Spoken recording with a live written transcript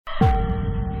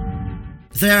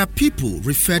There are people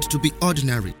referred to be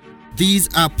ordinary. These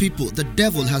are people the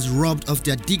devil has robbed of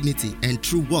their dignity and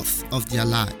true worth of their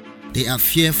life. They are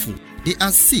fearful, they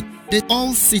are sick, they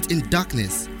all sit in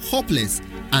darkness, hopeless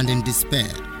and in despair.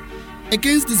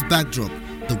 Against this backdrop,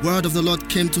 the word of the Lord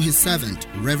came to his servant,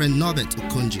 Reverend Norbert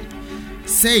Okonji,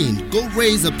 saying, go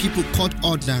raise a people called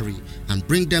ordinary and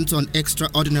bring them to an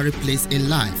extraordinary place in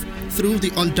life through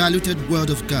the undiluted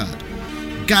word of God.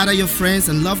 Gather your friends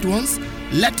and loved ones.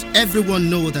 Let everyone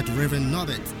know that Reverend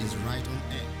Norbert is right on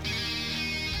air.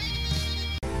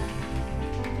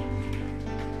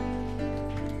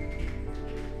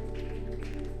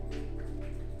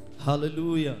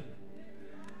 Hallelujah.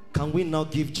 Can we now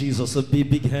give Jesus a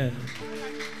big hand?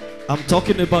 I'm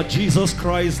talking about Jesus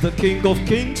Christ, the King of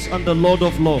Kings and the Lord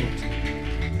of Lords.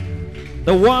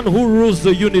 The one who rules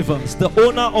the universe, the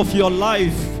owner of your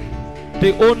life,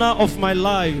 the owner of my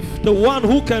life, the one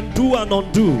who can do and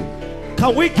undo.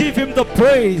 Can we give him the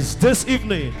praise this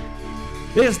evening?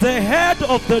 He's the head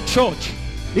of the church.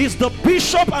 He's the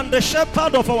bishop and the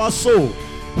shepherd of our soul.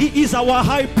 He is our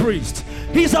high priest.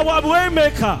 He's our way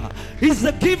maker. He's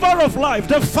the giver of life,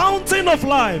 the fountain of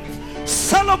life.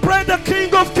 Celebrate the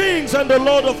King of Kings and the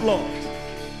Lord of Lords.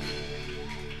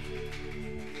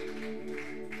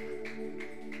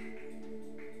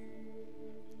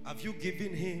 Have you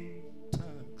given him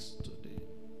thanks today?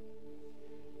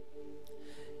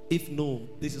 If no,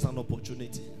 this is an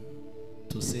opportunity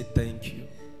to say thank you.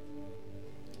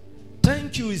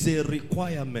 Thank you is a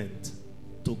requirement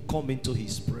to come into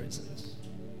his presence.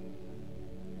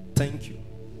 Thank you.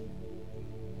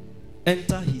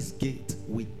 Enter his gate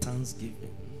with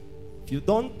thanksgiving. If you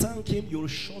don't thank him, you'll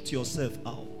shut yourself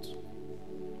out.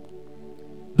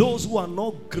 Those who are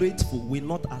not grateful will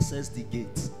not access the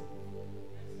gate.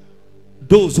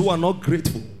 Those who are not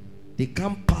grateful, they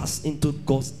can't pass into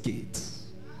God's gate.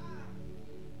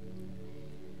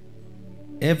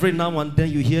 Every now and then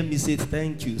you hear me say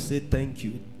thank you, say thank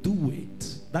you. Do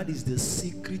it. That is the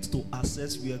secret to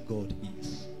access where God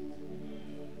is.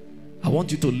 I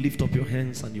want you to lift up your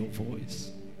hands and your voice.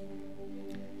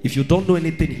 If you don't know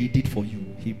anything he did for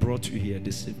you, he brought you here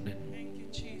this evening.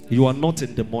 You are not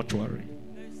in the mortuary.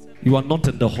 You are not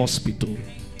in the hospital.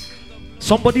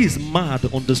 Somebody is mad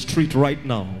on the street right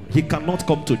now. He cannot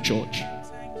come to church.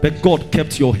 But God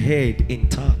kept your head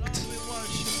intact.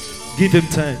 Give him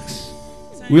thanks.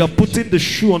 We are putting the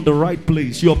shoe on the right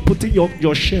place. You are putting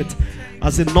your shirt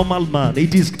as a normal man.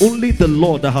 It is only the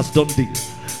Lord that has done this.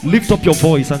 Lift up your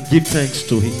voice and give thanks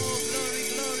to him.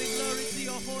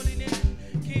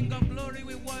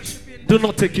 Do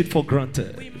not take it for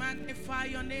granted. We magnify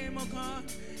your name, oh God.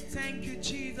 Thank you,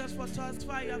 Jesus, for thus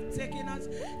far you have taken us.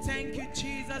 Thank you,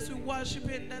 Jesus. We worship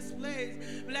in this place.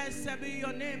 Blessed be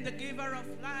your name, the giver of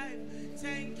life.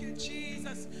 Thank you,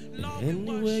 Jesus. Lord,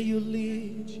 anywhere you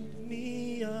lead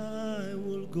me, I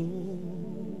will go.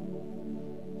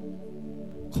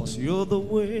 'Cause you're the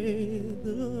way,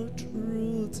 the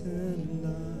truth, and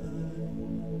life.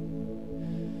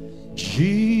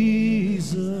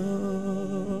 Jesus.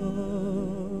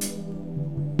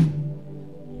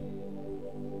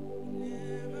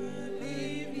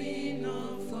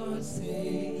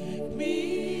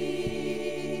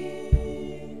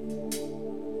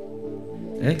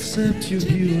 Except you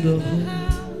build a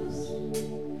house,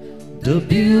 the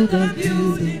builder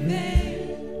build a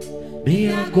man.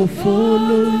 Me, I go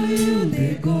follow you,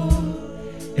 they go.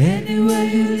 Anywhere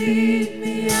you lead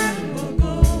me, I will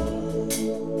go.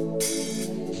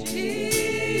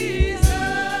 Jesus,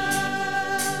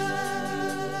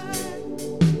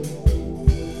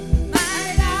 my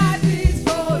life is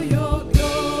for your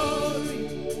glory,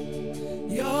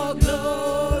 your glory.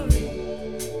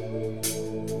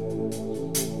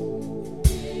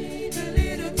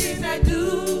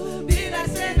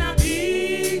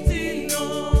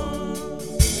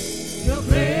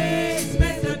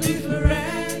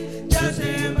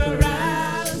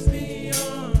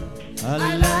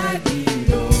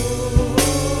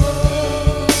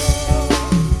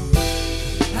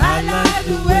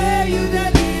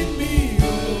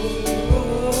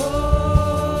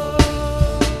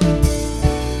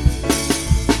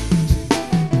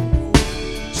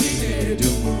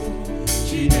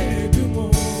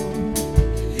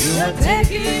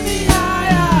 Taking me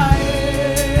higher,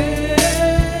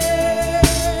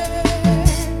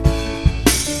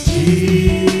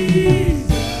 Jesus.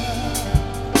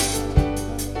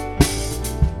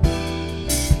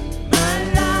 My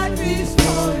life is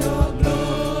for your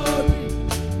glory,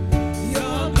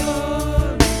 your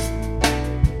glory.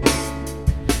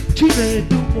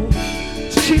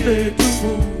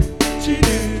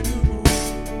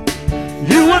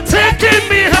 You are taking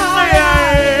me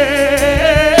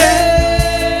higher.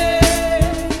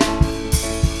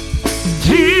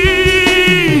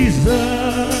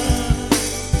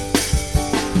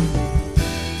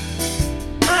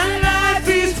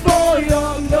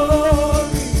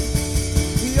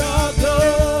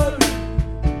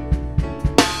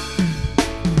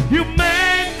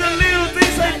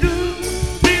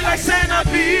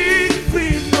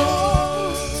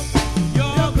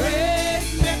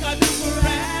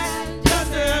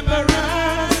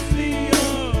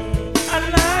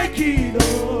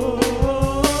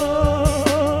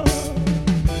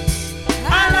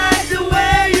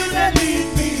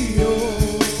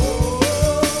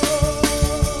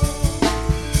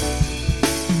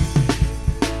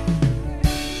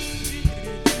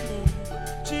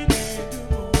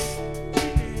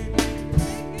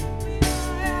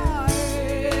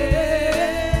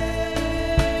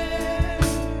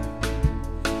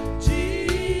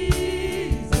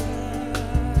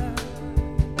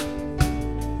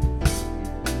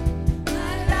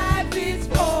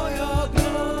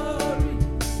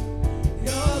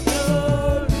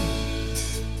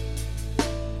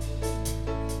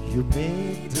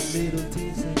 little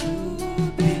things I do.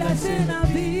 Be like sin a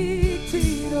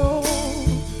victory, oh.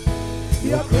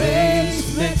 Your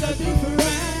grace makes a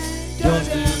difference.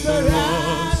 Just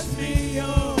embarrass me,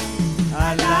 oh.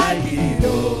 I like it,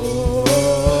 oh.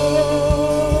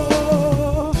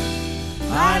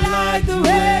 I like the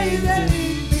way that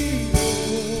lead me,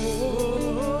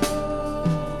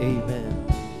 oh. Amen.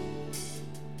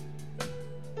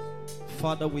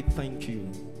 Father, we thank you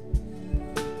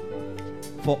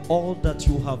for all that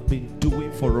you have been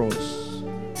doing for us.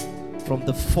 From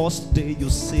the first day you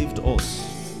saved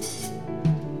us,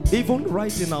 even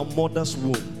right in our mother's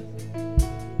womb,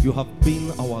 you have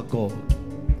been our God.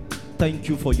 Thank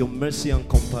you for your mercy and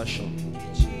compassion.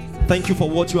 Thank you for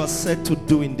what you are set to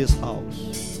do in this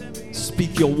house.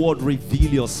 Speak your word,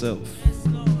 reveal yourself.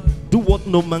 Do what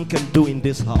no man can do in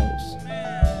this house.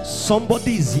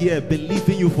 Somebody is here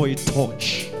believing you for a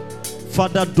touch.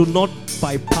 Father, do not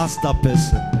bypass that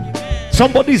person.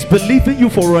 Somebody is believing you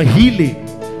for a healing.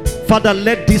 Father,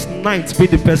 let this night be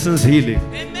the person's healing.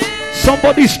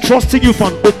 Somebody is trusting you for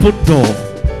an open door.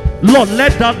 Lord,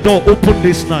 let that door open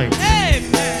this night.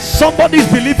 Somebody is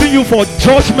believing you for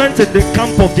judgment in the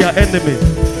camp of their enemy.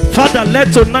 Father,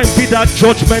 let tonight be that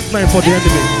judgment night for the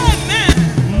enemy.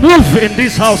 Move in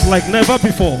this house like never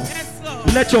before.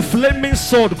 Let your flaming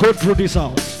sword go through this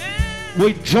house.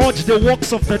 We judge the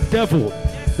works of the devil.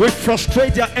 We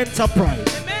frustrate their enterprise.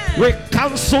 We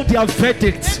cancel their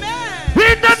verdicts.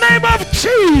 In the name of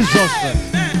Jesus.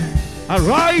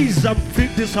 Arise and fill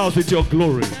this house with your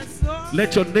glory.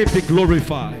 Let your name be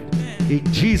glorified. In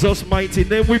Jesus' mighty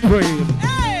name we pray.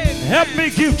 Help me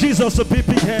give Jesus a big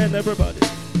hand, everybody.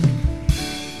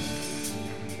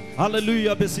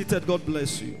 Hallelujah. Be seated. God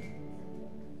bless you.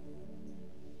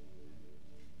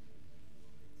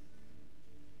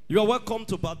 You are welcome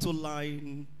to Battle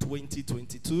Line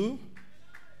 2022.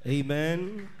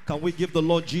 Amen. Can we give the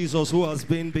Lord Jesus, who has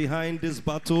been behind this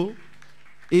battle,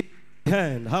 a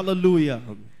hand? Hallelujah.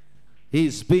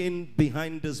 He's been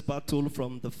behind this battle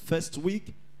from the first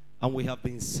week, and we have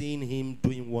been seeing him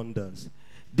doing wonders.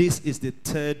 This is the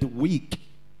third week,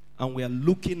 and we are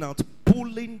looking at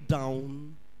pulling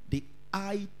down the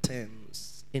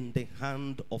items in the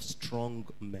hand of strong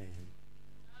men.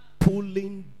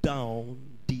 Pulling down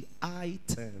the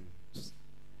items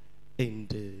in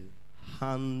the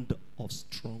hand of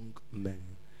strong men.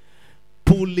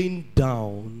 Pulling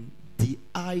down the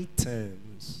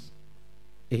items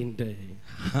in the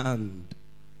hand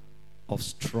of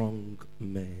strong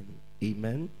men.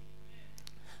 Amen.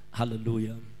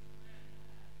 Hallelujah.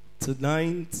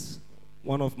 Tonight,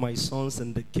 one of my sons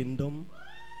in the kingdom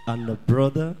and a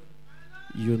brother,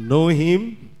 you know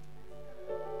him,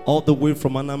 all the way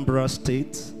from Anambra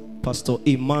State, Pastor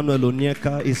Emmanuel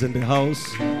Onyeka is in the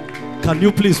house. Can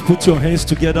you please put your hands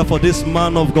together for this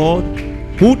man of God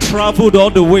who traveled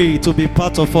all the way to be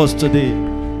part of us today?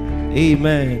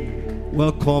 Amen.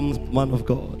 Welcome, man of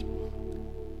God.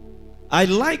 I'd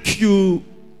like you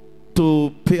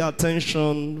to pay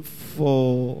attention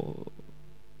for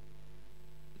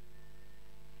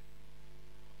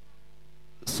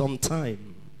some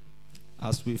time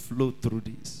as we flow through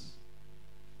this.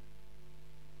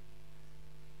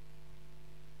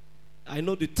 I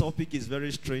know the topic is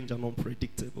very strange and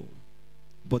unpredictable,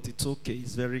 but it's okay.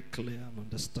 It's very clear and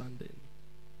understanding.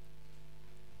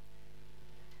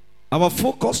 Our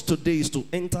focus today is to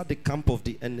enter the camp of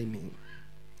the enemy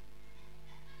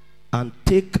and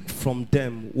take from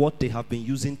them what they have been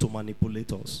using to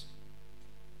manipulate us.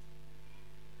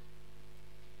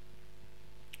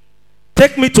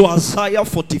 Take me to Isaiah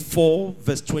 44,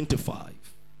 verse 25.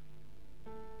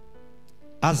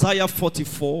 Isaiah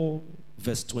 44,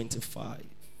 verse 25.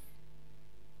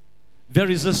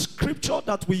 There is a scripture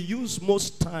that we use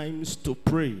most times to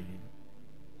pray,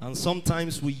 and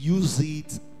sometimes we use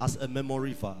it as a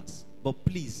memory verse. But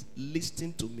please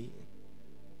listen to me.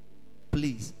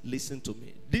 Please listen to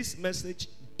me. This message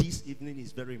this evening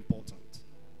is very important.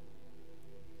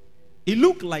 It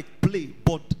looked like play,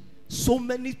 but so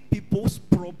many people's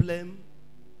problems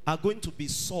are going to be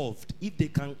solved if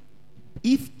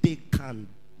they can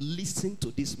listen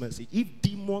to this message. If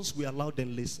demons will allow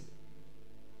them listen.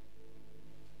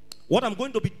 What I'm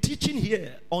going to be teaching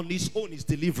here on its own is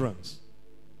deliverance.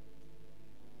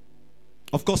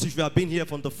 Of course, if you have been here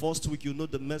from the first week, you know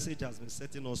the message has been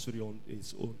setting us free on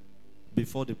its own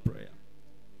before the prayer.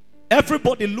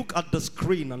 Everybody look at the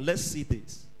screen and let's see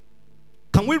this.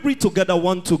 Can we read together?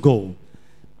 1 to go.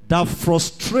 That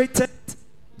frustrated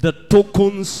the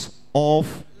tokens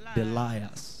of the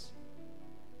liars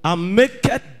and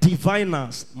maketh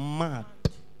diviners mad,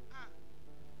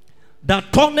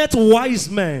 that turneth wise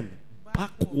men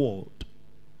backward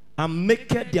and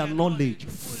maketh their knowledge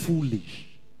foolish.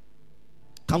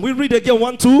 Can we read again?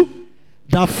 1, 2.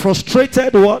 That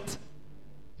frustrated what?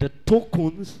 The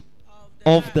tokens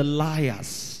of the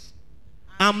liars,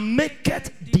 and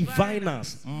maketh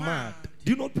diviners mad.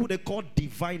 Do you know who they call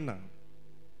diviner?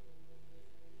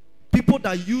 People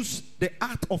that use the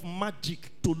art of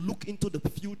magic to look into the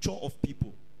future of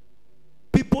people.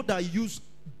 People that use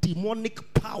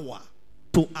demonic power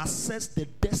to assess the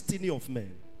destiny of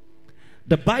men.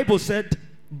 The Bible said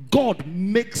God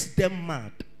makes them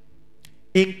mad.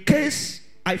 In case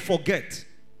I forget,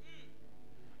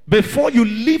 before you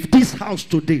leave this house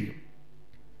today,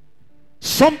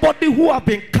 somebody who have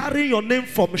been carrying your name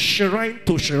from shrine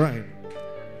to shrine,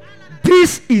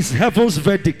 this is heaven's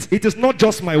verdict. It is not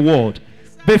just my word.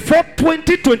 Before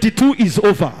 2022 is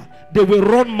over, they will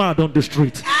run mad on the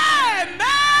street. Amen.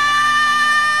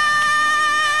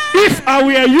 If I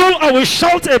were you, I will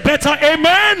shout a better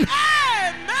amen. Amen.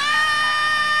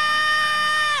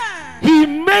 He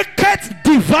maketh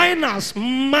diviners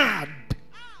mad.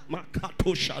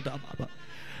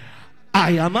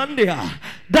 I am Andia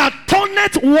that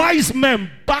turneth wise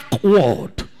men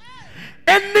backward.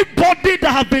 Anybody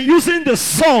that have been using the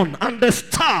sun and the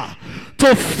star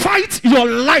to fight your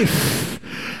life,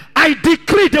 I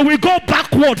decree they will go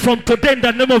backward from today in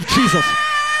the name of Jesus.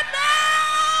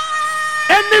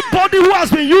 Anybody who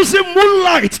has been using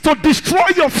moonlight to destroy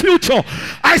your future,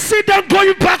 I see them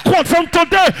going backward from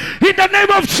today in the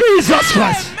name of Jesus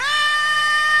Christ.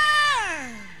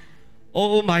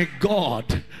 Oh my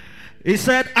God. He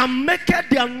said, and maketh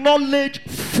their knowledge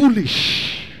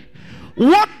foolish.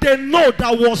 What they know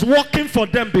that was working for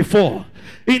them before,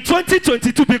 in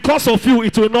 2022, because of you,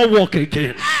 it will not work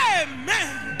again.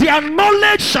 Amen. Their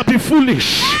knowledge shall be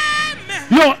foolish. Amen.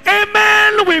 Your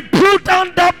amen will put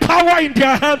down that power in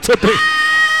their hand today.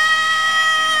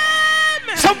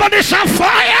 Amen. Somebody shall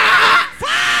fire.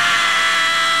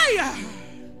 Fire.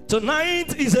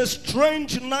 Tonight is a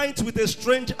strange night with a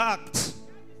strange act.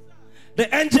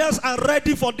 The angels are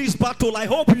ready for this battle. I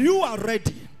hope you are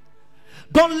ready.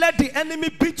 Don't let the enemy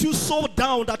beat you so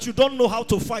down that you don't know how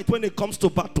to fight when it comes to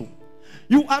battle.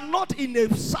 You are not in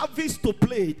a service to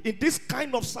play. In this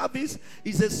kind of service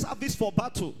is a service for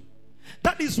battle.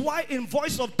 That is why in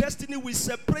Voice of Destiny we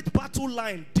separate battle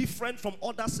line different from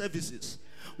other services.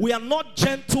 We are not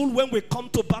gentle when we come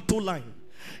to battle line.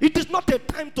 It is not a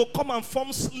time to come and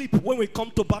form sleep when we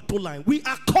come to battle line. We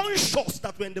are conscious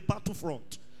that we're in the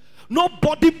battlefront.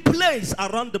 Nobody plays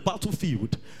around the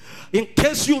battlefield. In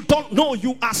case you don't know,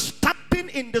 you are stepping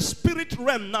in the spirit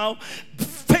realm now,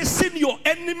 facing your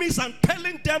enemies and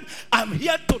telling them, I'm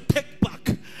here to take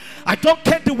back. I don't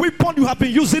care the weapon you have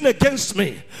been using against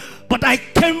me, but I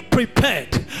came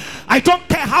prepared. I don't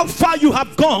care how far you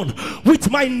have gone with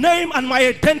my name and my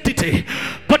identity,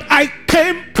 but I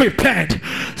came prepared.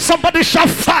 Somebody shall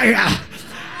fire.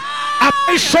 I'm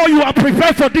not sure you are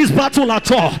prepared for this battle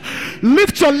at all.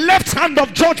 Lift your left hand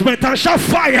of judgment and shall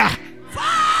fire.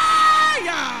 Fire.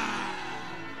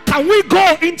 Can we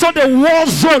go into the war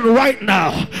zone right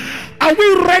now? Are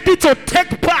we ready to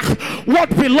take back what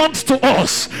belongs to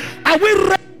us? Are we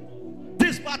ready for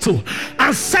this battle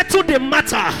and settle the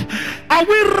matter? Are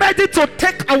we ready to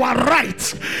take our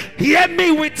rights? Hear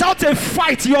me, without a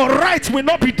fight, your rights will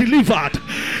not be delivered.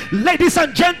 Ladies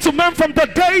and gentlemen, from the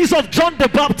days of John the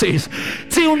Baptist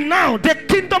till now, the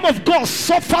kingdom of God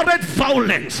suffered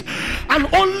violence,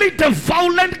 and only the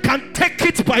violent can take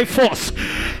it by force.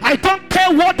 I don't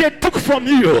care what they took from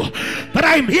you, but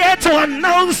I'm here to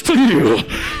announce to you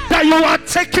that you are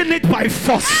taking it by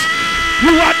force.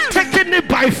 You are taking it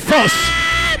by force.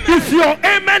 If your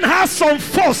amen has some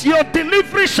force, your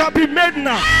delivery shall be made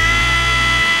now.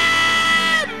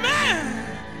 Amen.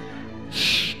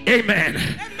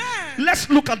 Amen. Let's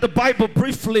look at the Bible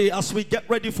briefly as we get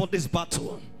ready for this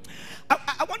battle.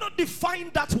 I want to define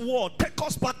that word. Take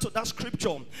us back to that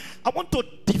scripture. I want to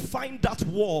define that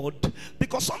word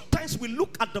because sometimes we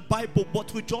look at the Bible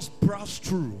but we just browse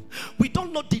through. We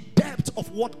don't know the depth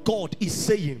of what God is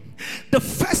saying. The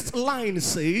first line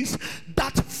says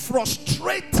that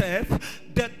frustrated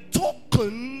the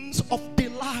tokens of the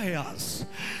liars.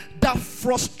 That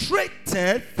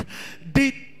frustrated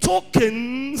the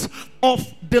tokens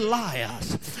of the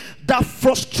liars. That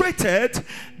frustrated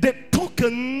the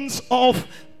tokens of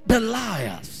the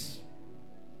liars.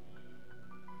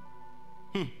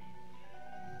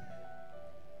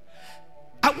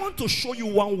 I want to show you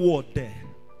one word there.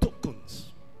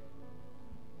 Tokens.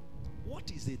 What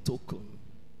is a token?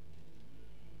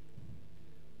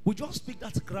 We just speak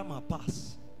that grammar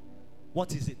pass.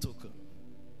 What is a token?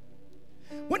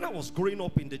 When I was growing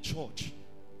up in the church,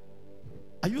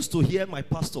 I used to hear my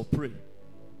pastor pray.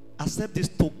 accept this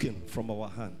token from our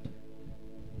hand.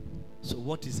 So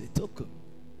what is a token?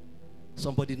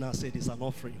 Somebody now said it's an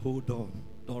offering. Hold on.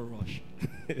 Don't rush.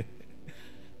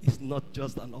 It's not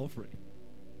just an offering.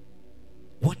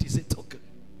 What is a token?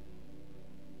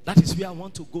 That is where I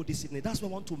want to go this evening. That's where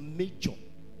I want to major.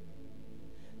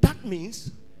 That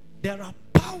means there are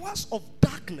powers of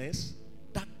darkness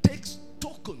that takes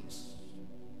tokens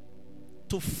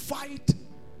to fight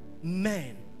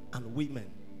men and women.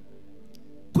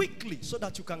 Quickly, so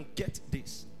that you can get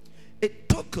this. A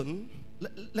token,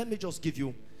 let me just give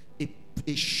you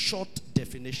a short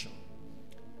definition.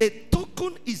 A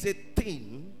token is a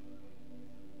thing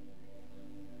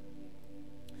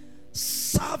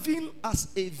serving as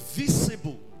a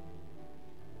visible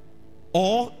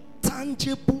or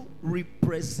tangible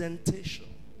representation.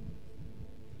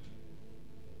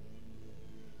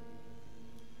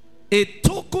 A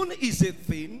token is a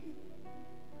thing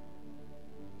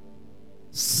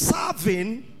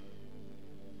serving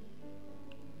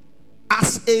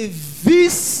as a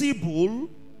visible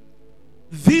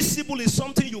is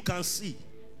something you can see.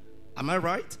 Am I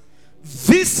right?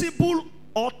 Visible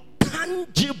or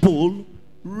tangible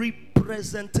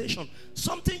representation.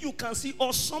 Something you can see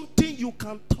or something you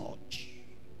can touch.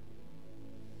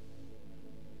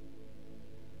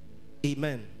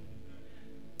 Amen.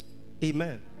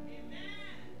 Amen.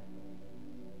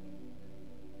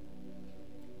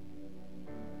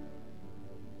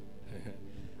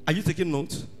 Are you taking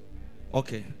notes?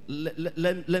 Okay.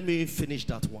 Let me finish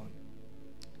that one.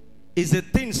 Is a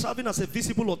thing serving as a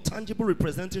visible or tangible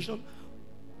representation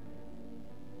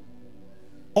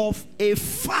of a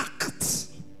fact,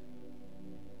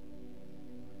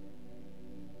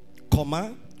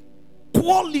 comma,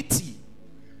 quality,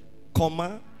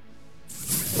 comma,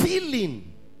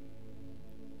 feeling,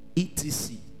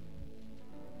 etc.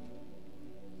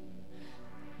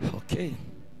 Okay.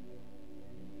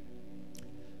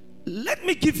 Let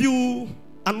me give you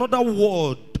another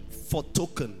word for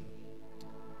token.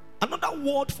 Another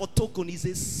word for token is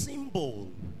a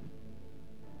symbol.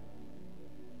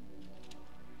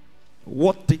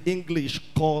 What the English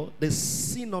call the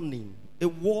synonym. A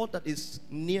word that is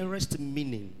nearest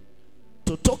meaning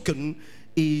to token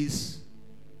is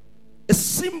a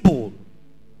symbol,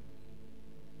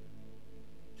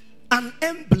 an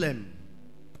emblem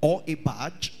or a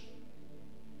badge,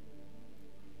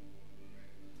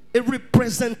 a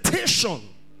representation,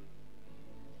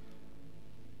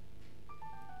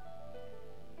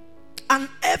 an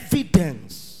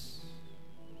evidence,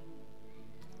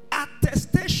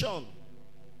 attestation,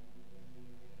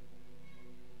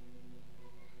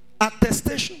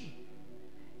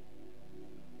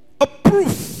 a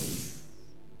proof,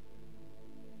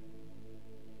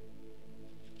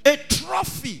 a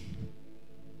trophy,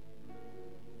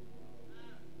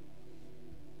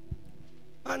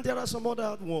 and there are some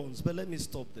other ones, but let me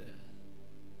stop there.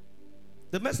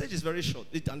 The message is very short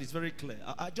and it's very clear.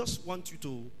 I just want you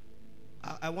to,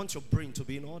 I want your brain to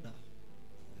be in order.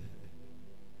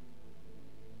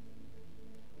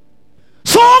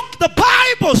 So the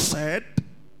Bible said,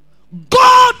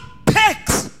 God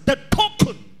takes the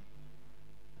token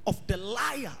of the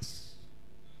liars.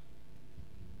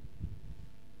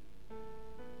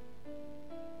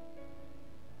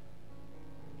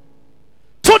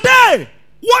 Today,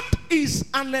 what is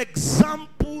an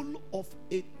example of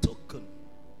a token?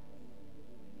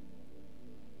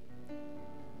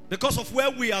 Because of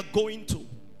where we are going to.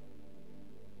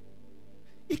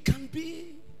 It can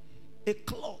be a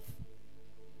cloth.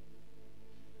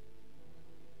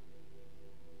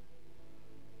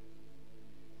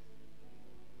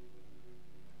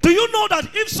 Do you know that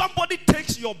if somebody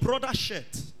takes your brother's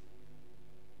shirt,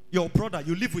 your brother,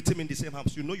 you live with him in the same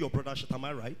house, you know your brother's shirt, am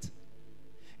I right?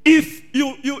 If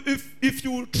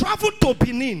you travel to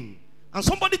Benin and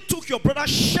somebody took your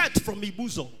brother's shirt from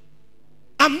Ibuzo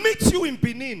and meets you in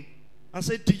Benin and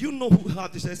said, do you know who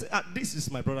had this? I say, this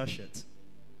is my brother's shirt.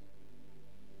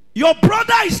 Your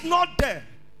brother is not there.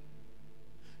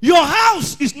 Your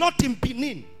house is not in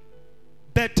Benin,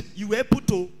 but you were able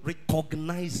to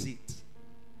recognize it.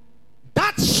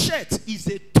 That shirt is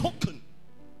a token.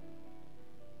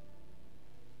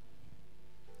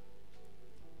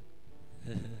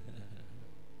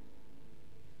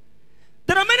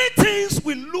 There are many things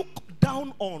we look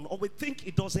down on or we think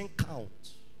it doesn't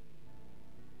count.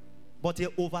 But they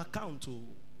overcount too.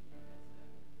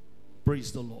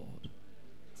 Praise the Lord.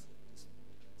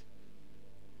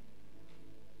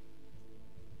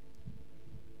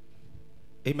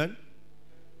 Amen.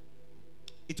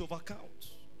 It overcounts.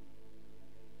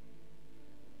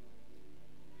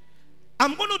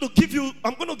 I'm going to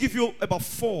give you about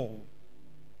four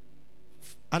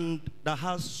and that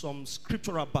has some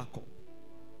scriptural backup.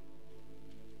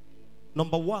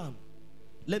 Number one,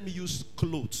 let me use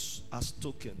clothes as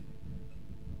token.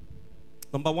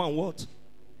 Number one, what?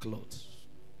 Clothes.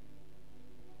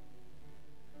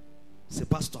 Say,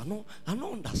 Pastor, I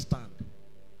don't understand.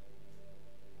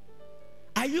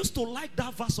 I used to like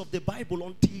that verse of the Bible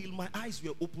until my eyes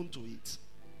were open to it.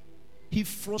 He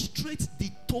frustrates the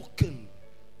token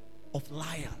of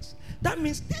liars. That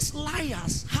means these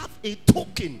liars have a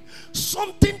token,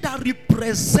 something that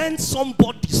represents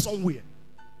somebody somewhere.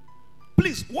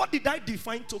 Please, what did I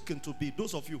define token to be?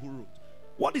 Those of you who wrote.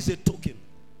 What is a token?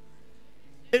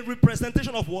 A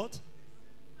representation of what?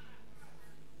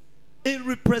 A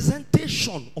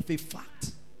representation of a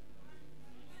fact.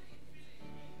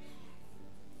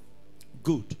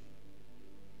 Good.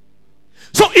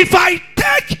 So if I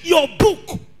take your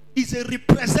book, it's a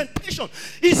representation.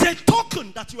 It's a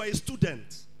token that you are a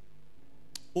student.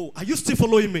 Oh, are you still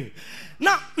following me?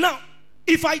 Now,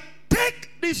 if I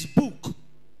take this book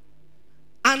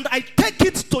and I take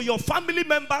it to your family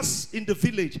members in the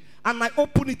village and I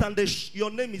open it and your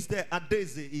name is there,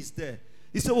 Adeze is there.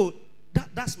 He said, oh,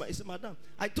 that's my. He said, madam,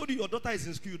 I told you your daughter is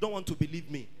in school. You don't want to believe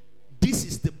me. This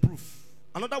is the proof.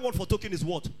 Another word for token is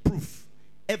what? Proof.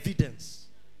 Evidence.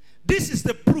 This is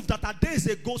the proof that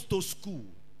Adeze goes to school.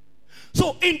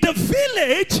 So in the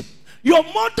village, your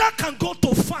mother can go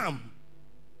to farm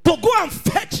to go and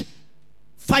fetch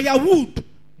firewood,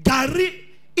 gari,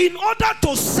 in order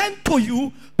to send to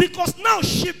you, because now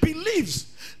she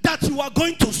believes that you are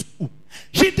going to school.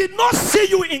 She did not see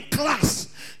you in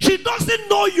class. She doesn't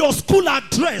know your school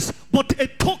address, but a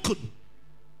token.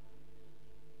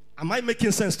 Am I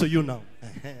making sense to you now?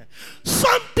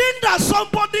 Something that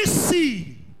somebody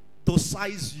see to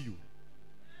size you.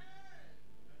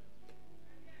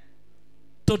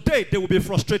 Today they will be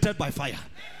frustrated by fire.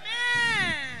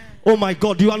 Amen. Oh my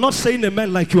God, you are not saying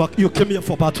amen like you came here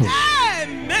for battle.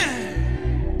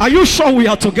 Amen. Are you sure we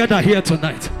are together here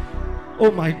tonight?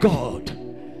 Oh my God.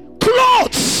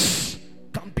 Clothes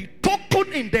can be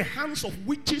token in the hands of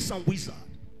witches and wizards.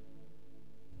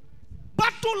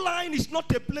 Battle line is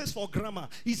not a place for grammar.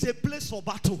 It's a place for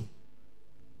battle.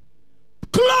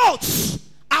 Clothes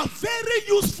are very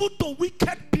useful to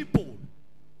wicked people.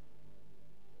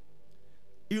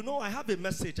 You know, I have a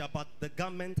message about the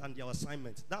garment and their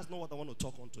assignment. That's not what I want to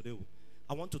talk on today.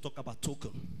 I want to talk about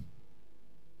token.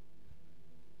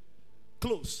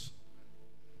 Clothes.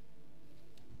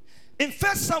 In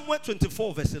 1 Samuel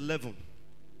 24 verse 11.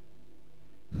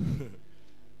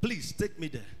 Please take me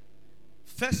there.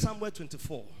 1 Samuel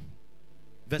 24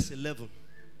 verse 11.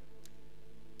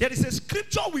 There is a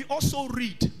scripture we also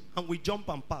read and we jump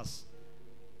and pass.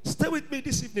 Stay with me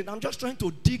this evening. I'm just trying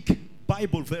to dig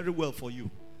Bible very well for you.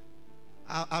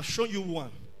 I've shown you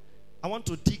one. I want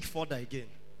to dig further again.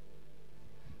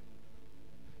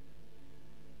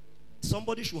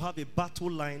 Somebody should have a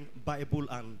battle line Bible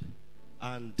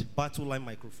and battle line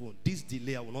microphone. This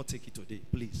delay, I will not take it today.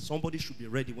 Please, somebody should be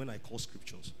ready when I call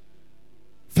scriptures.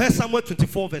 1 Samuel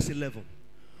 24 verse 11.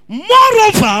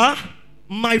 Moreover,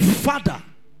 my father,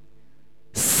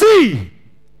 see,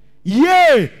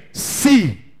 yea,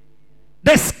 see,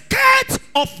 the skirt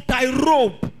of thy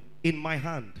robe in my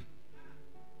hand.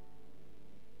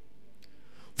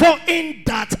 For in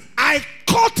that I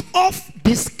cut off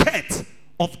the skirt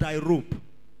of thy robe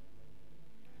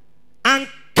and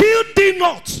killed thee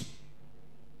not.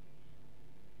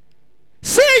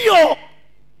 See your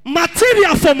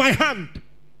material for my hand,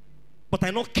 but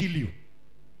I not kill you.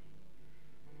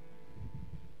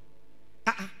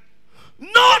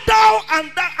 Know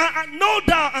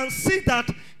thou and see that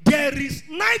there is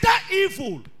neither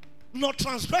evil nor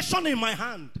transgression in my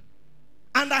hand,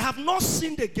 and I have not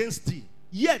sinned against thee.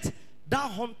 Yet thou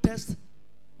huntest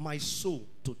my soul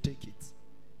to take it.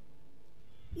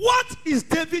 What is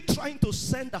David trying to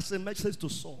send as a message to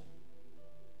Saul?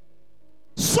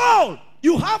 Saul,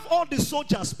 you have all the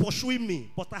soldiers pursuing me,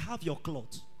 but I have your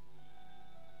cloth.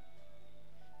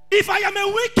 If I am a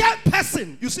wicked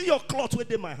person, you see your cloth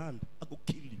within my hand, I will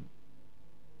kill you.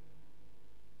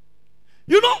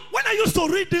 You know, when I used to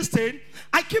read this thing,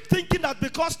 I keep thinking that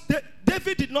because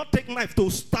David did not take knife to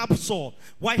stab Saul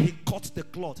while he cut the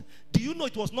cloth. Do you know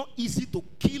it was not easy to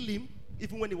kill him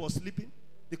even when he was sleeping?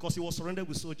 Because he was surrounded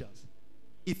with soldiers.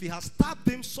 If he had stabbed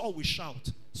him, Saul will shout.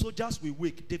 Soldiers will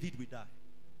wake, David will die.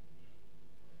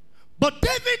 But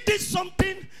David did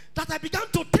something that I began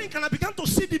to think and I began to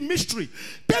see the mystery.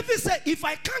 David said, if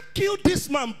I can't kill this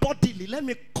man bodily, let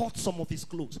me cut some of his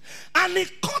clothes. And he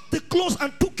cut the clothes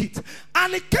and took it.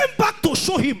 And he came back to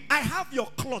show him, I have your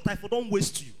cloth, I don't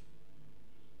waste you.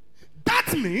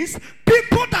 That means people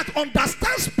People that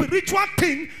understand spiritual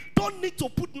thing don't need to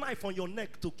put knife on your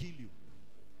neck to kill you.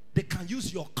 They can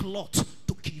use your cloth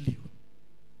to kill you.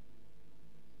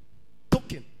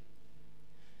 Token.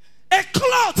 A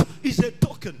cloth is a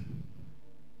token.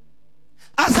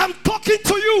 As I'm talking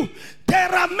to you,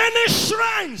 there are many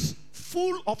shrines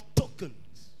full of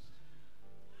tokens.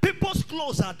 People's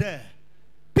clothes are there.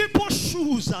 People's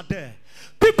shoes are there.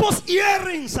 People's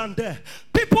earrings are there.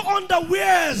 People's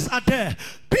underwears are there.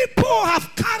 People have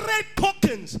carried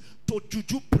tokens to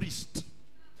juju priests.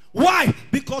 Why?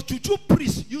 Because juju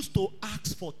priests used to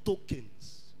ask for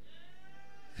tokens.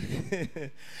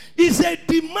 It's a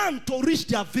demand to reach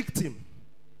their victim.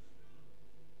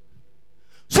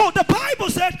 So the Bible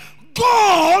said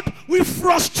God will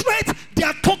frustrate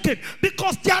their token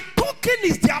because their token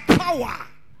is their power.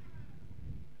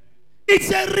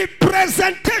 It's a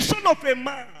representation of a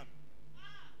man.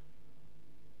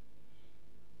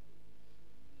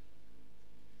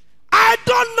 I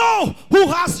don't know who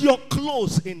has your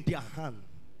clothes in their hand.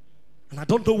 And I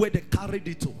don't know where they carried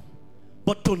it to.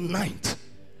 But tonight,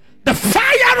 the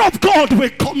fire of God will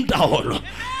come down.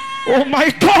 Oh my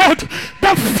God,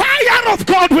 the fire of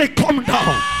God will come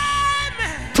down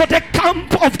to the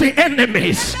camp of the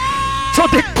enemies, to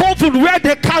the coven where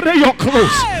they carry your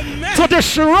clothes, to the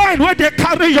shrine where they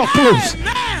carry your clothes,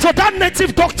 to that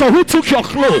native doctor who took your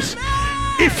clothes.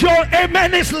 If your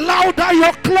amen is louder,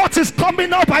 your cloth is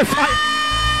coming up by fire.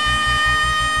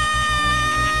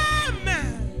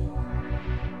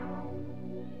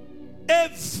 A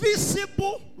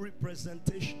visible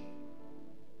representation.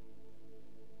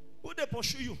 Who they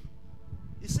pursue you?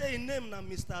 He say his name now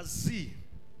Mr. Z.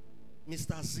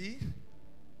 Mr. Z?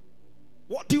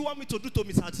 What do you want me to do to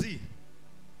Mr. Z?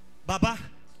 Baba,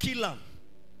 kill him.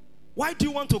 Why do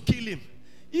you want to kill him?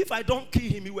 If I don't kill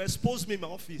him, he will expose me in my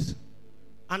office.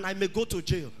 And I may go to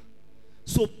jail.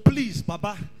 So please,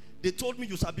 Baba, they told me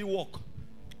you sabi walk.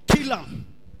 Kill him.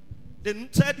 They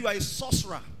said you are a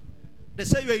sorcerer. They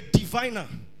say you are a diviner.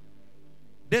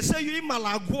 They say you are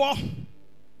malagwa.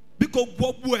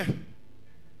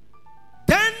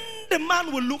 Then the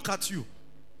man will look at you.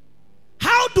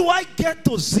 How do I get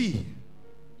to Z?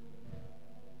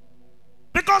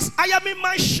 Because I am in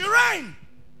my shrine.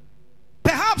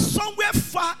 Perhaps somewhere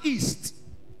far east.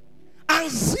 And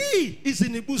Z is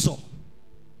in Ibuzo.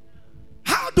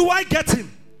 How do I get him?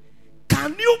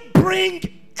 Can you bring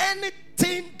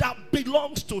anything that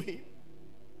belongs to him?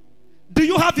 Do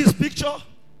you have his picture?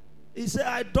 He said,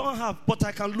 I don't have, but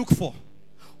I can look for.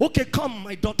 Okay, come,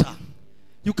 my daughter.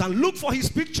 You can look for his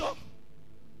picture.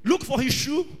 Look for his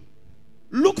shoe.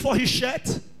 Look for his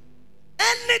shirt.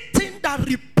 Anything that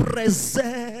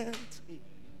represents him.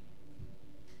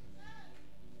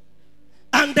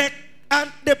 And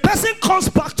the person comes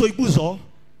back to Ibuzo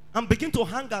and begin to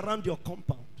hang around your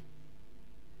compound.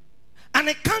 And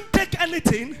he can't take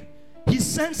anything. He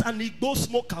sends an Igbo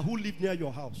smoker who live near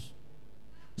your house.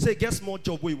 Say, get small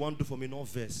job what you want to do for me, no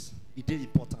verse. It is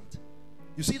important.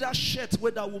 You see that shirt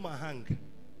where that woman hang?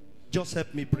 Just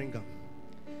help me bring them.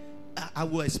 I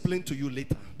will explain to you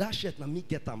later. That shirt, now me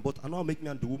get them, but I know make me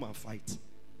and the woman fight.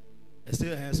 I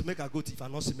say, so make a go thief. I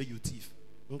not say make you thief.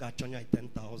 I'm going to charge you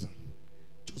 10,000.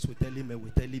 Just we tell him,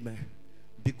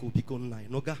 Biko 9.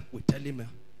 Noga, we tell him,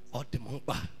 all the money.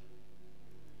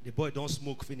 The boy don't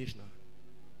smoke, finish now.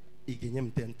 He gave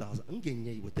him 10,000.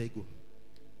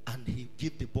 And he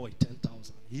give the boy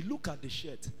 10,000. He look at the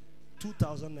shirt,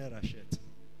 2,000 naira shirt.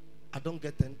 I don't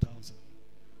get 10,000.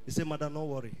 He said, Mother, no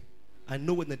worry. I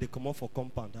know when they come out for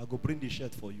compound, I'll go bring the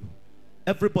shirt for you.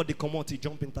 Everybody come out, he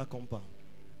jump into compound.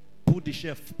 Put the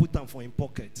shirt, put them for him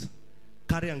pocket.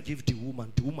 Carry and give the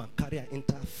woman. The woman carry and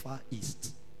enter far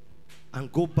east.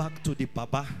 And go back to the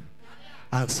Baba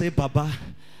and say, Baba,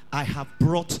 I have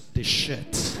brought the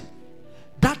shirt.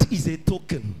 That is a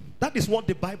token. That is what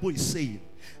the Bible is saying.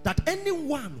 That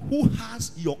anyone who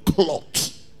has your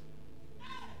cloth,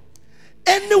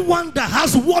 anyone that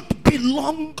has what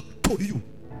belongs to you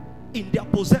in their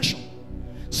possession.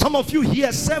 Some of you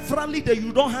here severally that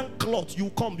you don't hang cloth, you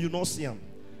come, you not see them.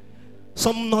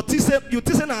 Some notice you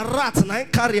think a rat and I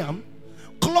carry them.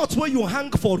 Cloth where you hang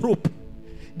for rope.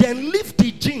 Then lift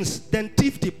the jeans, then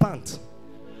thief the pants.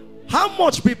 How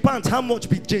much be pants? How much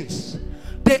be jeans?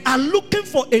 They are looking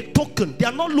for a token. They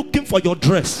are not looking for your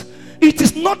dress. It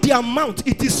is not the amount.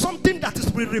 It is something that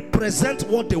is will represent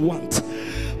what they want.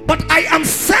 But I am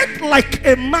sent like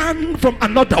a man from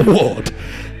another world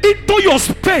into your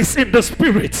space in the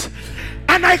spirit.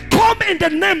 And I come in the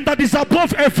name that is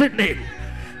above every name.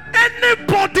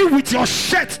 Anybody with your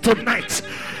shirt tonight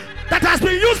that has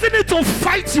been using it to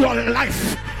fight your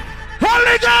life,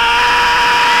 Holy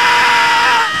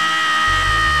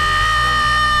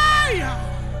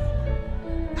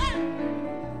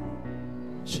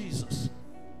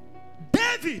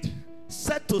David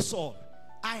said to Saul,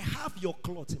 I have your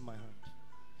cloth in my hand.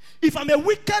 If I'm a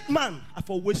wicked man, I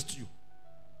will waste you.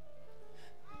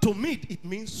 To me, it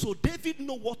means, so David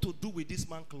know what to do with this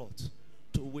man's cloth.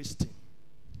 To waste him.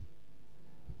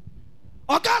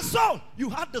 Okay, Saul, you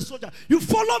had the soldier. You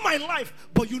follow my life,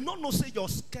 but you don't know, say your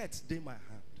skirt in my hand.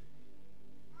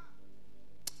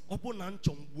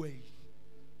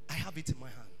 I have it in my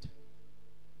hand.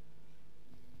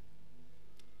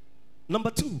 Number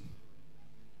 2.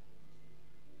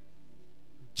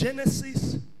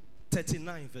 Genesis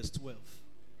 39 verse 12.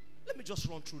 Let me just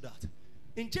run through that.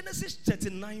 In Genesis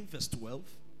 39 verse 12,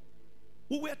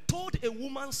 we were told a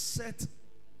woman set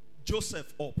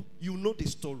Joseph up. You know the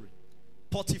story.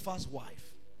 Potiphar's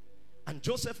wife. And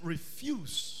Joseph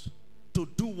refused to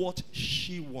do what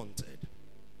she wanted.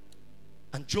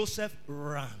 And Joseph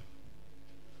ran.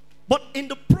 But in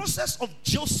the process of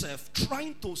Joseph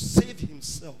trying to save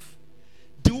himself,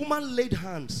 the woman laid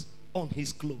hands on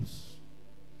his clothes.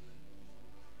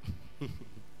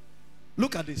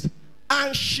 Look at this.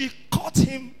 And she caught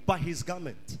him by his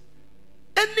garment.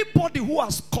 Anybody who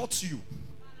has caught you.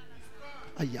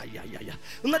 When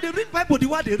they read Bible, the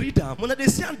word they read them. When they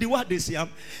see the word they see them.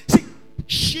 See,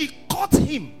 she caught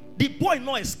him. The boy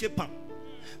no escape him.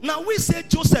 Now we say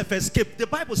Joseph escaped. The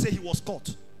Bible says he was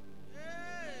caught.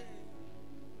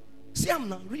 See him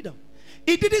now, read them.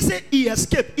 It didn't say he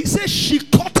escaped. It says she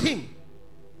caught him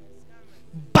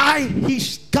by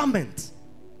his garment,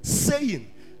 saying,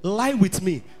 lie with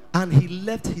me. And he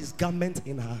left his garment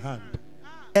in her hand.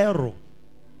 Error.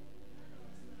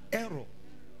 Error.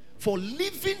 For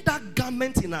leaving that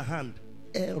garment in her hand.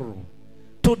 Error.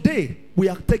 Today, we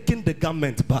are taking the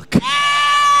garment back.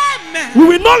 Amen. We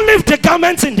will not leave the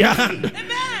garment in their hand.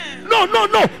 Amen. No.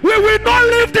 We will not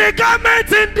leave the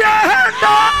garment in their hand.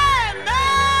 Amen.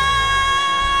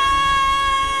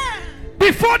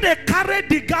 Before they carry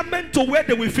the garment to where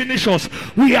they will finish us,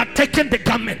 we are taking the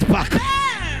garment back. Amen.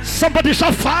 Somebody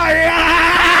shall fire.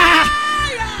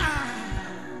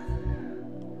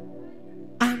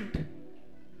 And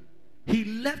he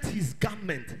left his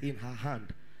garment in her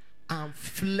hand and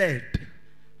fled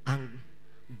and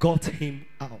got him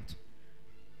out.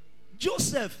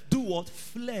 Joseph do what?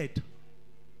 Fled.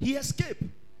 He escaped.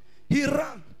 He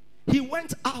ran. He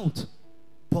went out.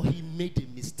 But he made a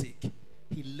mistake.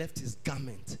 He left his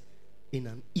garment in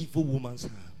an evil woman's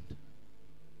hand.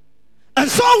 And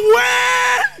so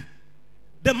when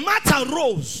the matter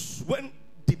rose, when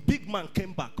the big man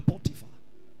came back, Potiphar,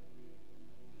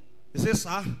 he says,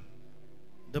 sir,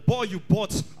 the boy you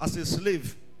bought as a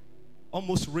slave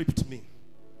almost raped me.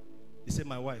 He said,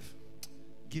 my wife,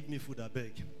 give me food, I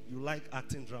beg. You like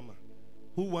acting drama.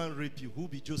 Who won't rape you? Who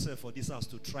be Joseph for this house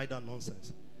to try that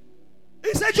nonsense?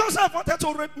 He said, Joseph wanted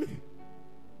to rape me.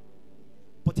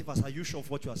 Potiphar, are you sure of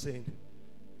what you are saying?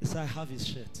 He said, I have his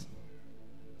shirt.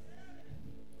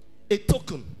 A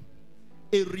token,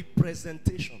 a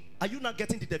representation. Are you not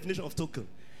getting the definition of token?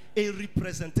 A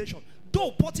representation.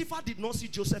 Though Potiphar did not see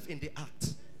Joseph in the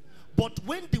act, but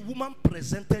when the woman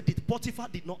presented it, Potiphar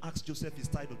did not ask Joseph his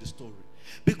side of the story.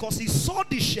 Because he saw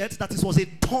the shirt, that it was a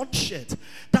torn shirt.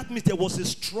 That means there was a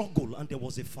struggle and there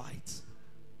was a fight.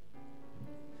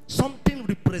 Something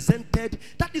represented.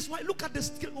 That is why, look at the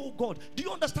skill. Oh God, do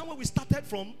you understand where we started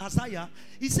from? Isaiah,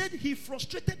 he said he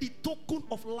frustrated the token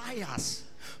of liars.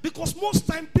 Because most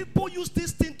time people use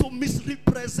this thing to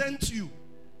misrepresent you.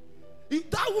 If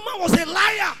that woman was a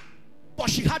liar, but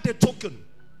she had a token.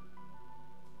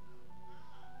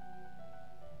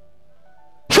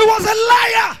 She was a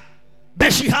liar,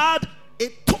 but she had a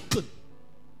token.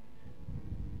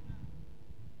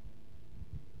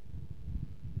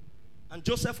 And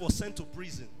Joseph was sent to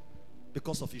prison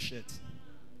because of his shirt.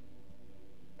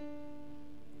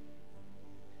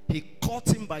 He caught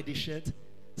him by the shirt,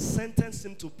 sentenced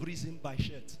him to prison by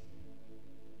shirt.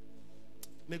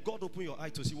 May God open your eye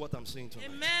to see what I'm saying tonight.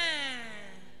 Amen.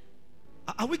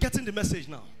 Are we getting the message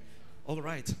now? All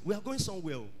right. We are going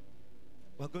somewhere.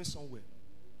 We are going somewhere.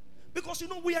 Because you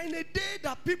know, we are in a day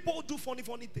that people do funny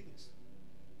things.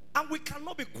 And we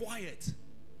cannot be quiet.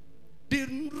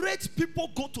 The rate people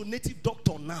go to native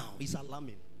doctor now is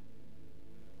alarming.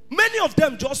 Many of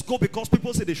them just go because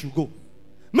people say they should go.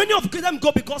 Many of them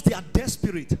go because they are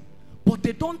desperate. But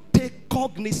they don't take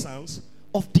cognizance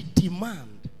of the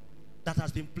demand that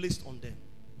has been placed on them.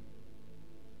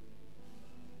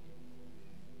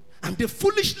 And they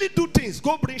foolishly do things.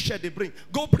 Go bring shirt, they bring.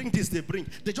 Go bring this, they bring.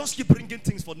 They just keep bringing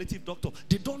things for native doctor.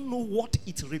 They don't know what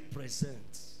it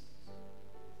represents.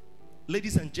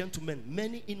 Ladies and gentlemen,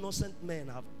 many innocent men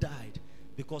have died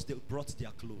because they brought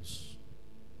their clothes.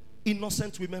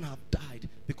 Innocent women have died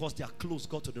because their clothes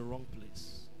got to the wrong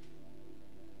place.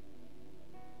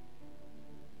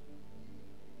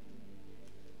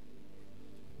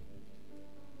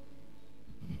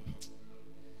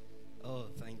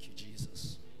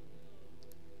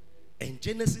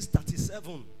 Genesis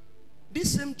 37.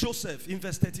 This same Joseph in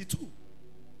verse 32.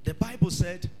 The Bible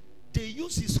said they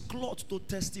used his cloth to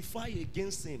testify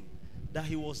against him that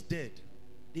he was dead.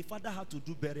 The father had to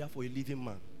do burial for a living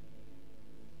man.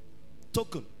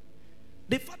 Token.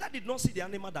 The father did not see the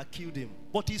animal that killed him,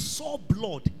 but he saw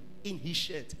blood in his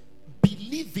shirt.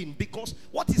 Believing, because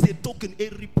what is a token? A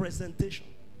representation,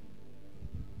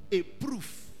 a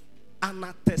proof, an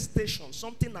attestation,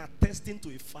 something attesting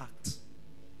to a fact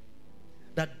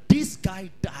that this guy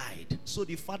died. So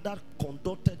the father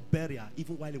conducted burial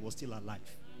even while he was still alive.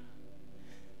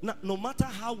 Now, no matter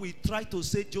how we try to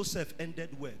say Joseph ended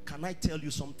well, can I tell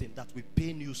you something that will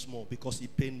pain you small because he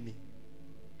pained me?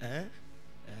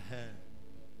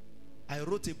 I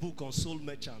wrote a book on soul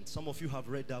merchant. Some of you have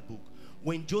read that book.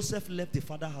 When Joseph left the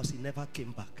father's house, he never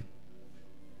came back.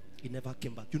 He never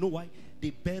came back. You know why? They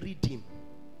buried him.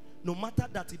 No matter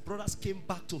that the brothers came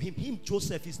back to him,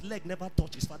 Joseph, his leg never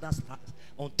touched his father's house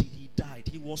until he died.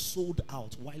 He was sold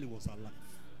out while he was alive.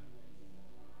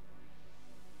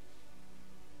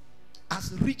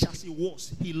 As rich as he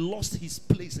was, he lost his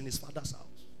place in his father's house.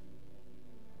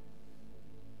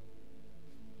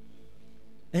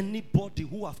 Anybody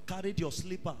who have carried your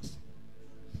slippers,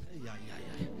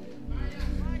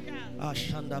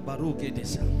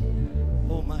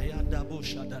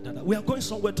 we are going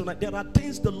somewhere tonight. There are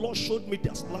things the Lord showed me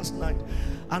just last night,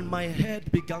 and my head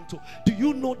began to. Do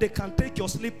you know they can take your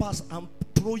slippers and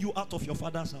throw you out of your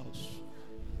father's house,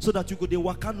 so that you go the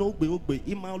wakano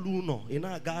imaluno in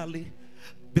a gali?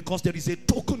 Because there is a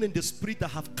token in the spirit that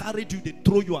have carried you, they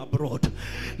throw you abroad.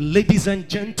 Ladies and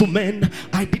gentlemen,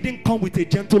 I didn't come with a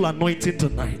gentle anointing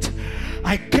tonight.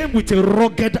 I came with a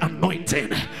rugged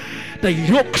anointing. The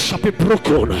yoke shall be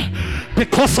broken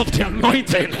because of the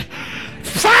anointing.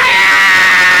 Fire!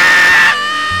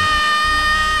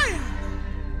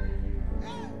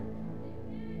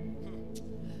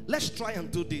 Let's try and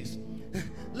do this.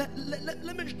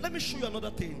 Let me show you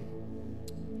another thing.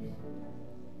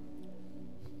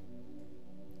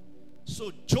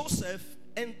 So Joseph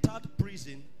entered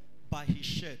prison by his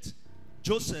shirt.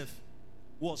 Joseph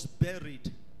was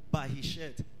buried by his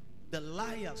shirt. The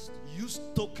liars used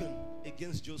token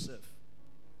against Joseph.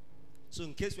 So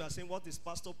in case you are saying, what is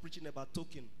pastor preaching about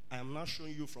token? I am now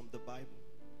showing you from the Bible.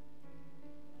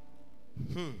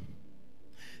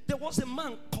 There was a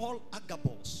man called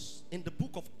Agabus in the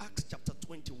book of Acts chapter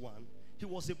 21. He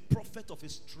was a prophet of a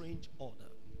strange order.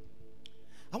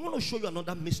 I want to show you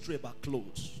another mystery about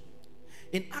clothes.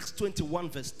 In Acts 21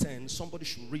 verse 10, somebody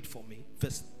should read for me,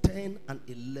 verse 10 and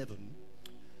 11.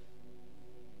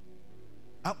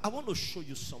 I want to show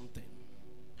you something.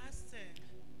 Acts 10.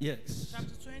 Yes.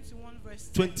 Chapter 21 verse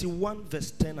 10. 21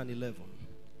 verse 10 and 11.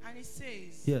 And it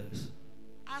says, yes.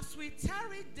 As we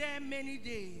tarried there many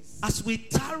days. As we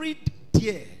tarried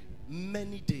there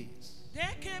many days.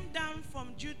 There came down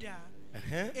from Judah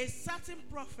a certain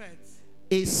prophet.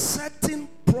 A certain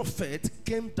prophet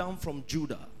came down from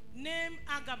Judah. Named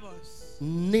Agabus.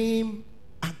 Named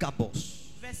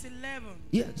Agabus. Verse 11.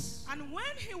 Yes. And when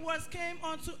he came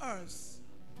unto us.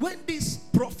 When this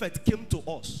prophet came to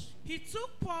us. He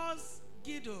took Paul's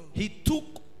girdle. He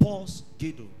took Paul's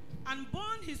girdle. And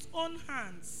bound his own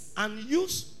hands. And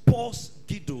used Paul's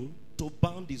girdle to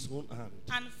bound his own hand.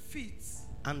 And feet.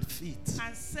 And feet.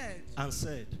 And said. And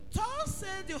said. Thus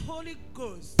said the Holy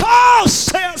Ghost. Thus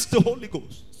says the Holy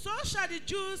Ghost. So shall the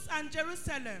Jews and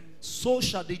Jerusalem. So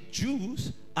shall the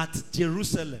Jews at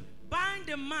Jerusalem. Bind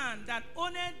the man that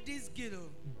owned this girdle.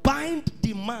 Bind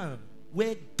the man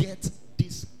where get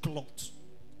this cloth.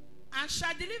 And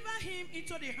shall deliver him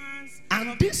into the hands and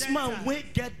of this the Gentiles. Man where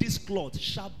get this cloth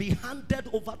shall be handed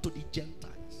over to the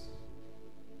Gentiles.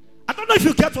 I don't know if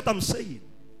you get what I'm saying.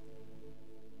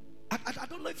 I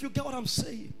don't know if you get what I'm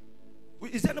saying.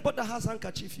 Is there anybody that has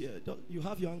handkerchief here? You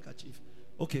have your handkerchief.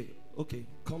 Okay,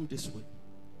 come this way.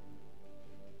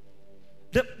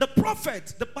 The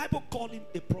prophet, the Bible called him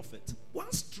a prophet.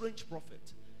 One strange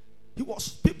prophet.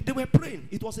 They were praying.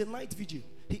 It was a night vigil.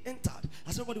 He entered.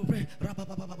 As everybody would pray,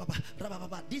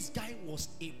 this guy was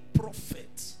a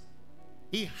prophet.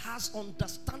 He has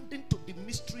understanding to the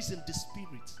mysteries in the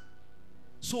spirit.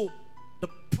 So the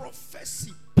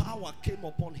prophecy power came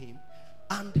upon him,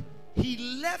 and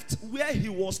he left where he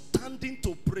was standing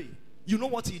to pray. You know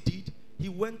what he did? He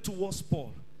went towards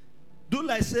Paul. Do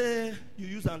like say you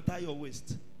use and tie your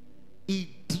waist.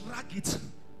 He dragged it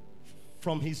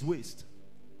from his waist.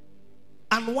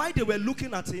 And while they were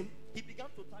looking at him, he began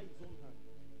to tie his own hand.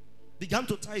 Began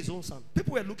to tie his own hand.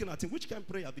 People were looking at him. Which kind of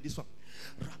prayer be this one?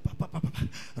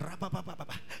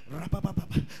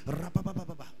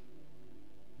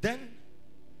 Then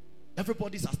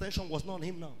everybody's attention was not on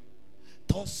him now.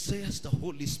 Thus says the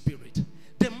Holy Spirit.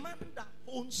 The man that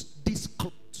owns this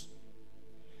cloth.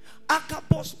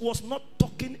 Agabus was not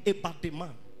talking about the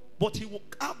man, but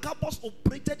Agabus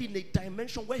operated in a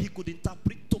dimension where he could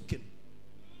interpret token.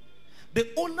 The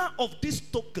owner of this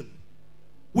token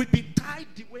will be tied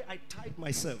the way I tied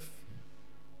myself.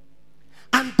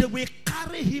 And they will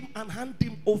carry him and hand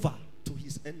him over to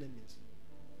his enemies.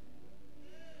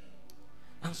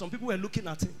 And some people were looking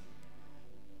at him.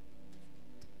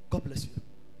 God bless you.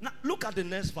 Now look at the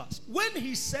next verse. When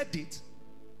he said it,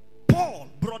 Paul,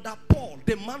 brother Paul,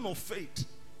 the man of faith,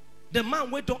 the man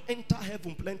who don't enter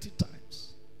heaven plenty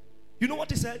times. You know what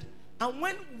he said? And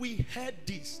when we heard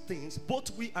these things,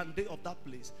 both we and they of that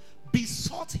place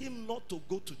besought him not to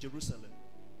go to Jerusalem.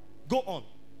 Go on.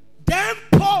 Then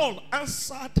Paul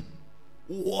answered,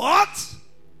 what?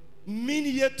 Mean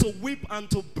ye to weep and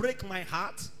to break my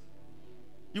heart?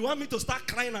 You want me to start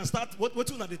crying and start what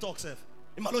you know the talk, sir?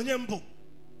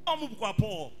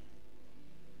 Paul.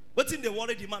 What's in the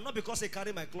worry the man? Not because he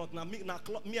carry my cloth. Now me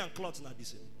and cloth not the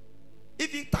same.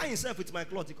 If he tie himself with my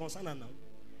cloth, he concern now.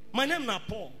 My name now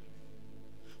Paul.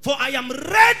 For I am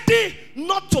ready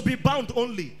not to be bound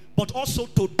only, but also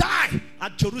to die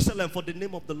at Jerusalem for the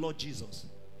name of the Lord Jesus.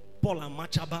 Paul and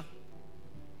Machaba.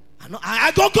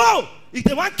 I go. If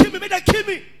they want to kill me, may they kill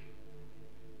me.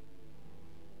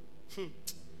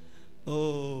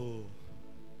 Oh.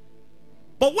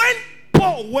 But when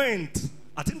Paul went,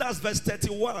 I think that's verse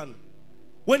 31.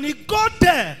 When he got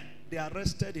there, they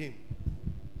arrested him.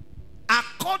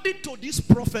 According to this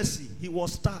prophecy, he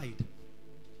was tied.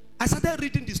 I started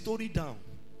reading the story down.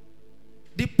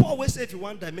 The Paul will say, if you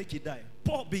want to die, make it die.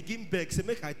 Paul begin beg, say,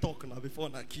 make I talk now before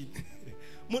I kill.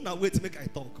 Mona wait, make I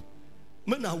talk.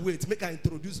 Mona wait, make I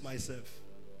introduce myself.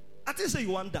 I think say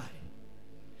you want to die.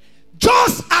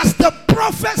 Just as the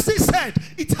prophecy said,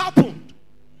 it happened.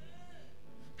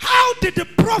 How did the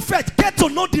prophet get to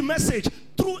know the message?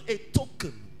 Through a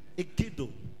token, a gido.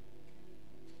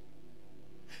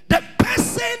 The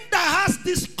person that has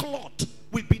this cloth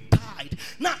will be tied.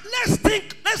 Now let's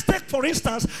take for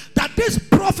instance that this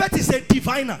prophet is a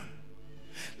diviner.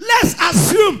 Let's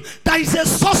assume that he's a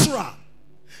sorcerer.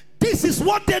 This is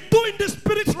what they do in the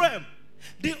spirit realm.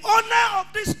 The owner of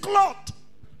this cloth,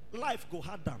 life go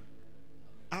hard down.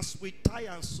 As we tie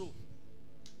and sew,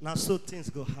 now so things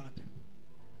go hard.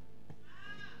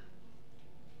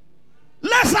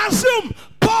 Let's assume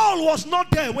Paul was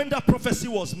not there when that prophecy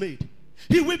was made.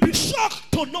 He will be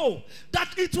shocked to know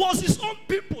that it was his own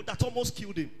people that almost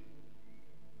killed him.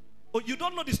 Oh, you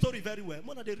don't know the story very well.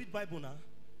 Mona, they read Bible now.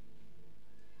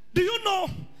 Do you know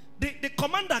the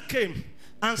commander came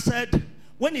and said,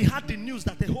 when he had the news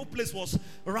that the whole place was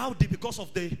rowdy because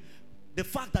of the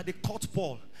fact that they caught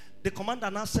Paul, the commander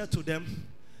now said to them,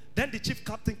 then the chief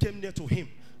captain came near to him,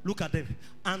 look at them,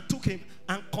 and took him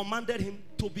and commanded him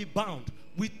to be bound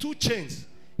with 2 chains.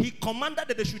 He commanded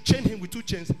that they should chain him with 2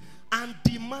 chains and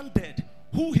demanded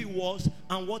who he was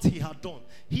and what he had done.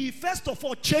 He first of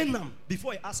all chained him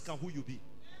before he asked him who you be.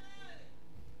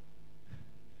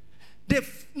 The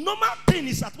normal thing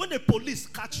is that when the police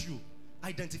catch you,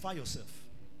 identify yourself.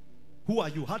 Who are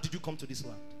you? How did you come to this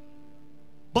land?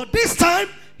 But this time,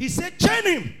 he said, chain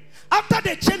him. After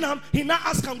they chain him, he now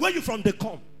asked him, where you from they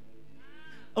come?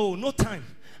 Oh, no time.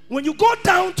 When you go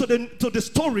down to the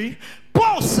story,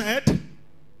 Paul said,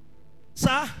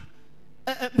 sir,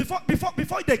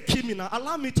 before they kill me now,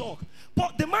 allow me talk.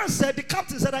 But the man said, the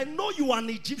captain said, I know you are an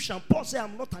Egyptian. Paul said,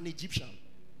 I'm not an Egyptian.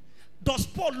 Does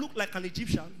Paul look like an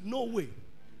Egyptian? No way.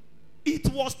 It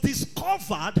was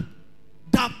discovered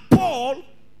that Paul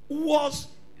was,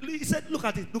 he said, look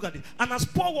at it. And as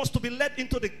Paul was to be led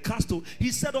into the castle, he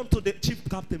said unto the chief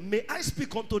captain, may I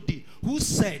speak unto thee? Who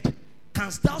said,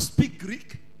 canst thou speak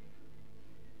Greek?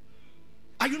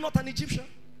 Are you not an Egyptian?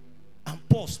 And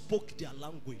Paul spoke their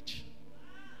language.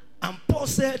 And Paul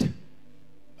said,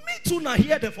 me too na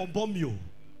hear them from bomb you.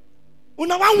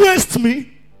 Una wan waste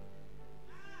me.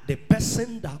 The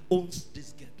person that owns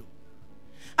this ghetto.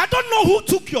 I don't know who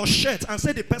took your shirt and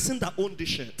said the person that owned this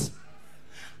shirt.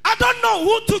 I don't know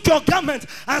who took your garment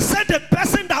and said the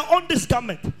person that owned this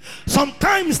garment.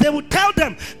 Sometimes they will tell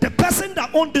them the person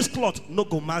that owned this cloth no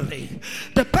go marry.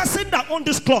 The person that owned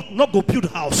this cloth no go build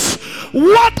house.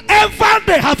 Whatever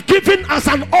they have given as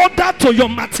an order to your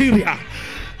material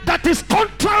that is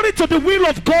contrary to the will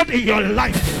of God in your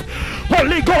life.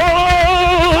 Holy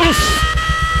Ghost!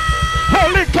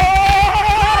 Holy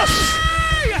Ghost!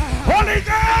 Holy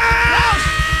Ghost!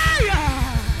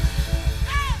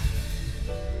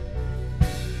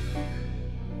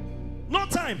 No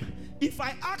time. If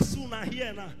I ask you now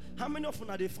here now, how many of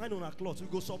you they find on a cloth? We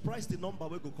go surprise the number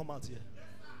we go come out here.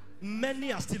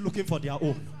 Many are still looking for their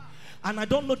own. And I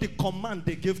don't know the command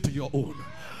they gave to your own.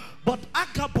 But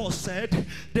Agabus said,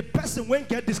 the person when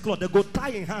get this cloth, they go tie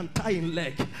in hand, tie in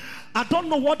leg. I don't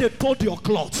know what they told your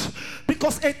cloth.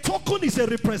 Because a token is a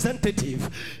representative.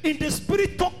 In the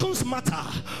spirit, tokens matter.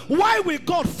 Why will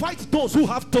God fight those who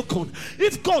have token?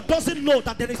 If God doesn't know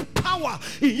that there is power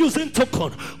in using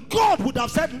token, God would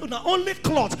have said, no, not only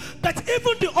cloth, but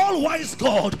even the all-wise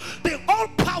God, the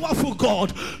all-powerful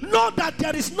God, know that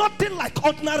there is nothing like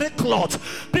ordinary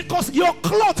cloth. Because your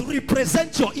cloth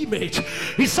represents your image.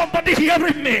 Is somebody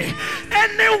hearing me?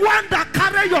 Anyone that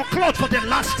carry your cloth for the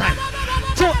last time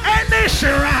to any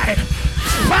shrine,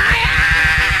 fire!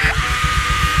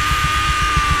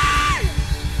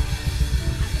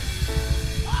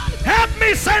 Help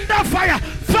me send the fire!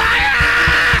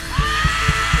 Fire!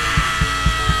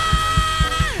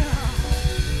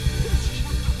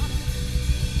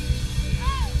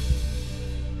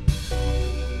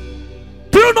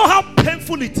 Do you know how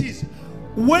painful it is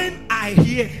when I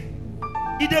hear?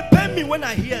 It depends me when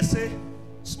I hear say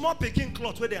small picking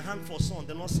cloth where they hang for sun,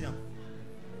 they not see them.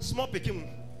 Small picking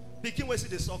where see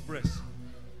the soft breast.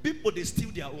 People they steal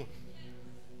their own.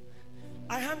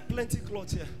 I hang plenty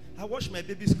cloth here. I wash my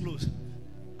baby's clothes.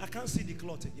 I can't see the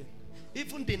cloth again.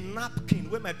 Even the napkin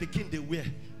where my picking they wear,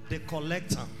 they collect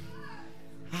them.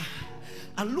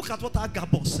 And look at what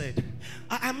Agabus said.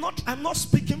 I'm not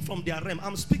speaking from their realm.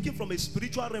 I'm speaking from a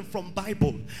spiritual realm, from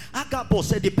Bible. Agabus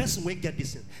said the person won't get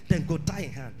this in, then go tie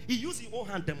in hand. He used his own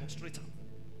hand demonstrator.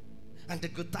 And they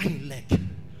go tie in leg.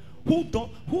 Who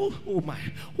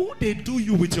they do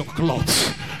you with your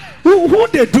clothes? Who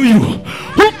they do you?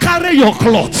 Who carry your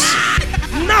clothes?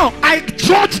 Now I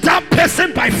judge that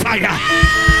person by fire.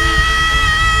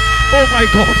 Oh my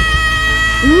God.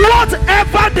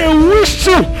 Whatever they wish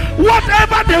to,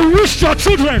 whatever they wish your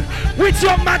children with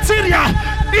your material,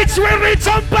 it will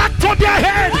return back to their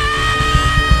head.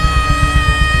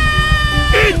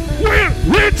 It will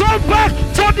return back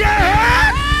to their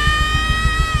head.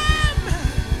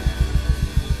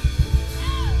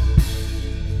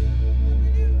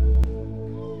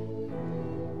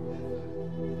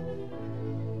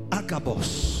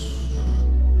 Agabus.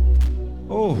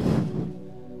 Oh,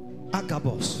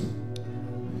 Agabus.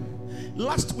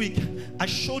 Last week, I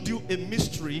showed you a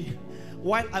mystery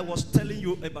while I was telling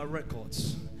you about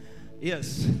records.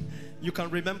 Yes, you can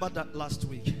remember that last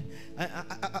week.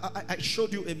 I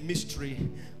showed you a mystery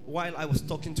while I was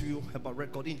talking to you about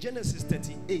record. In Genesis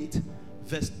 38,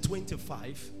 verse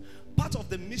 25, part of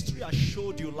the mystery I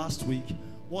showed you last week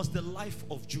was the life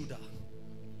of Judah.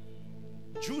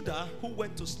 Judah, who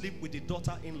went to sleep with the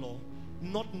daughter-in-law,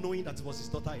 not knowing that it was his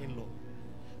daughter-in-law.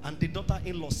 And the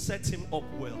daughter-in-law set him up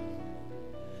well.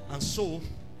 And so,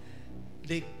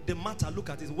 the matter, look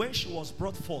at it. When she was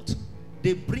brought forth,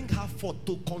 they bring her forth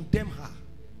to condemn her.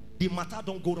 The matter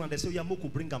don't go around. They say, yeah,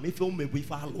 Moku bring them. If you may we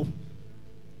follow,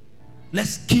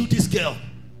 let's kill this girl.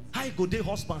 I go to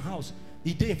husband house.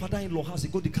 He day in father-in-law house. He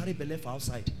go to carry belly for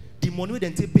outside. The money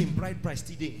then take paying bride price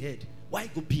still in head. Why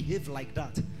go behave like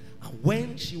that? And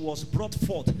when she was brought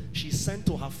forth, she sent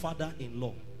to her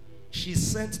father-in-law. She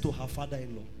sent to her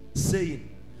father-in-law, saying,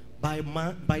 by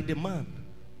the man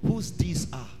whose these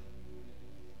are.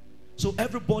 So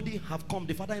everybody have come.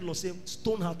 The father-in-law said,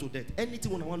 stone her to death.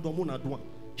 Anything when I want to do,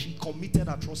 she committed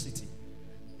atrocity.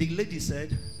 The lady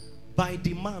said, by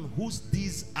the man whose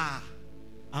these are,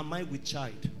 am I with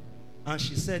child? And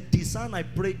she said, the son I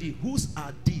pray thee, whose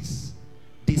are these?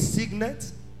 The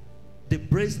signet, the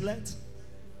bracelet,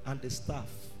 and the staff.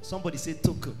 Somebody say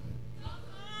token.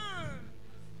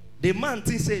 The man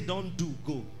thing say don't do,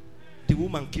 go. The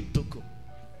woman keep token.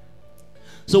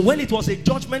 So when it was a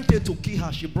judgment day to kill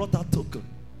her, she brought that token.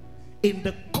 In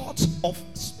the courts of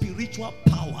spiritual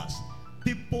powers,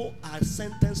 people are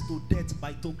sentenced to death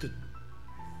by token.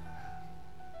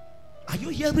 Are you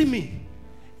hearing me?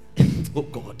 Oh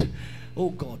God. Oh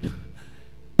God.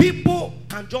 People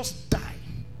can just die,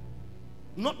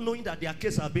 not knowing that their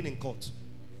case have been in court.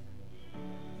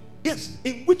 Yes,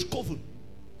 in which coven?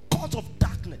 Court of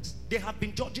darkness. They have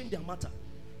been judging their matter.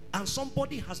 And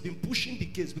somebody has been pushing the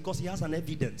case because he has an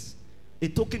evidence. A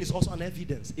token is also an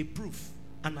evidence, a proof,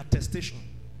 an attestation.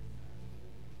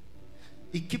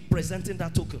 He keep presenting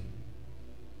that token.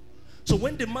 So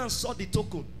when the man saw the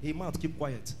token, he must keep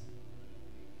quiet.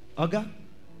 Okay?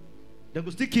 They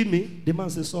go still kill me. The man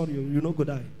says, sorry, you no go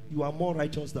die. You are more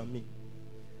righteous than me.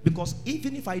 Because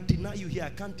even if I deny you here, I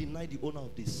can't deny the owner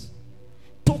of this.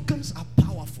 Tokens are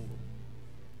powerful.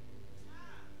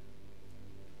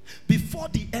 Before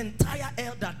the entire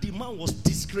elder, the man was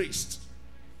disgraced.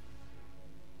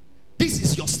 This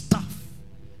is your staff.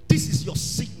 This is your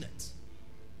signet.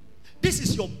 This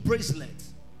is your bracelet.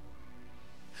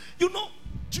 You know,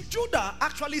 Judah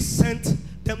actually sent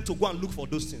them to go and look for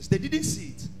those things. They didn't see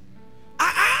it.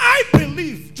 I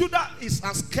believe Judah is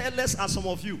as careless as some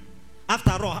of you.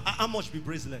 After all, how much be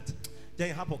bracelet?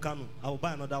 Then I will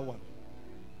buy another one.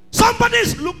 Somebody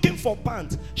is looking for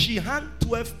pants. She hand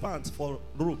 12 pants for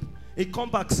rope. He come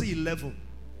back, see 11.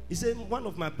 He said, one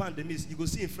of my pants, they miss. You go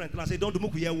see in front. And I say, don't do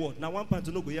hear word. Now one pant,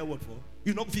 you no go hear word for.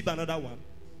 You not fit another one.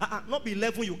 Not be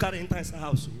 11 you carry enter inside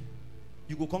house.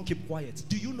 You go come keep quiet.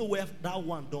 Do you know where that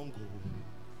one don't go?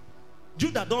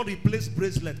 Judah don't replace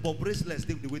bracelet, but bracelets,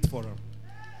 they wait for them.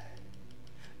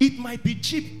 It might be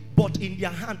cheap, but in their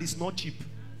hand it's not cheap.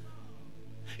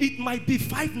 It might be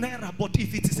 5 naira, but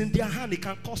if it is in their hand, it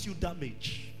can cause you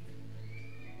damage.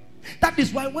 That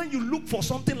is why when you look for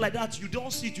something like that, you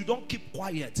don't see it, you don't keep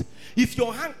quiet. If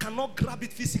your hand cannot grab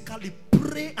it physically,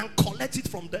 pray and collect it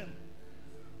from them.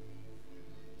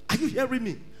 Are you hearing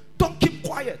me? Don't keep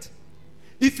quiet.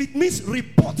 If it means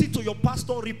report it to your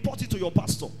pastor, report it to your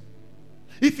pastor.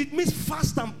 If it means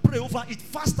fast and pray over it,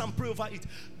 fast and pray over it.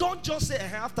 Don't just say,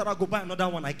 hey, after I go buy another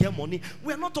one, I get money.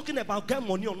 We are not talking about get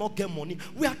money or not get money.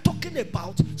 We are talking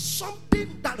about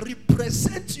something that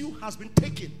represents you has been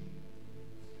taken.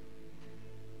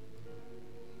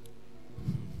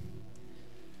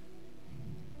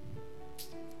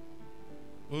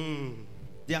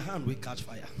 Their hand will catch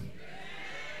fire.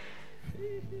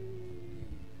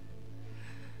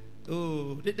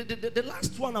 Oh, the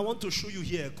last one I want to show you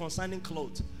here concerning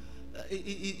clothes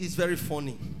is very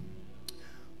funny.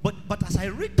 But as I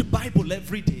read the Bible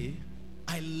every day,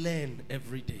 I learn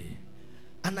every day.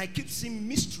 And I keep seeing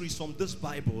mysteries from this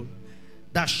Bible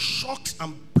that shocks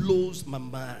and blows my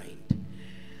mind.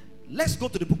 Let's go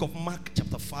to the book of Mark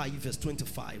chapter 5 verse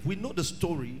 25. We know the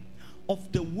story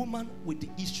of the woman with the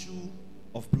issue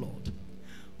of blood.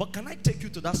 But can I take you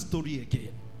to that story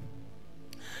again?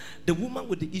 The woman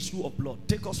with the issue of blood.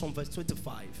 Take us from verse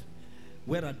 25.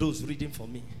 Where are those reading for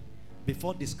me?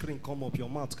 Before the screen come up, your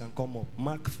mouth can come up.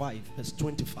 Mark 5 verse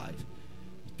 25.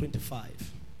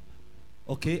 25.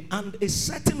 Okay. And a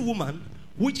certain woman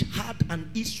which had an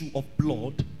issue of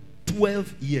blood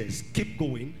 12 years, keep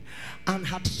going, and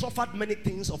had suffered many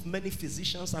things of many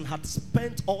physicians, and had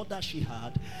spent all that she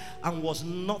had, and was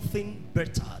nothing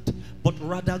bettered, but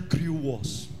rather grew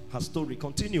worse. Her story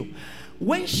continue.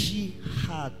 When she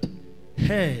had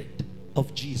heard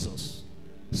of Jesus,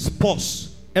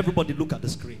 pause, everybody look at the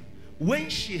screen. When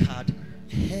she had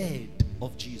heard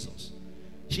of Jesus,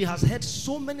 she has heard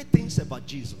so many things about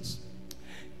Jesus,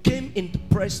 came in the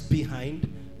press behind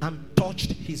and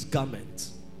touched his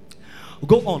garment.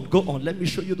 Go on, let me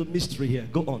show you the mystery here.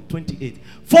 Go on, 28.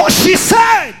 For she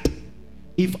said,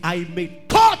 if I may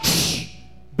touch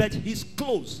but his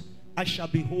clothes, I shall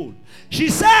be whole. She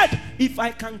said, if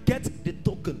I can get the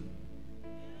token.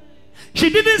 She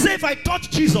didn't say if I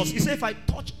touch Jesus. She said if I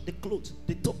touch the clothes,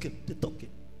 the token.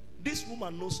 This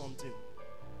woman knows something.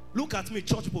 Look at me,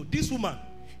 church people. This woman,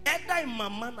 either in my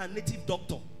man a native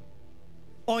doctor,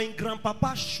 or in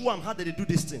grandpapa Shuam, how did they do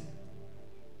this thing?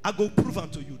 I go prove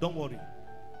unto you, don't worry.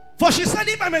 For she said,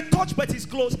 if I may touch but his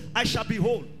clothes, I shall be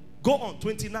whole. Go on,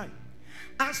 29.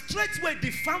 And straightway the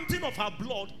fountain of her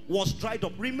blood was dried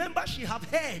up. Remember, she have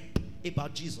heard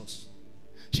about Jesus.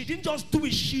 She didn't just do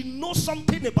it. She knows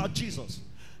something about Jesus.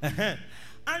 And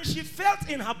she felt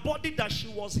in her body that she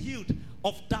was healed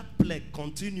of that plague.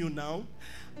 Continue now.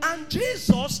 And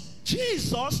Jesus,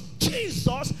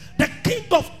 the King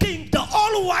of Kings, the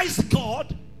all-wise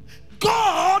God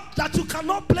that you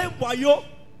cannot play wayo,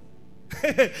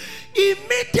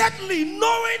 immediately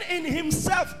knowing in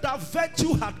himself that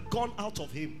virtue had gone out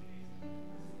of him,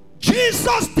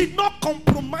 Jesus did not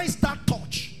compromise that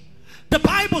touch. The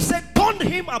Bible said, turned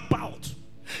him about.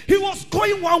 He was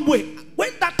going one way.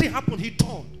 When that thing happened, he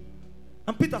turned.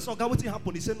 And Peter saw, God, what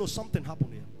happened? He said, no, something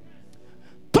happened here.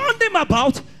 Turned him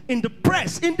about in the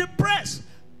press.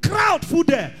 Crowd full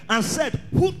there and said,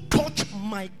 who touched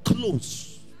my clothes?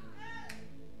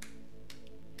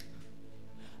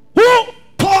 Who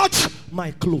touched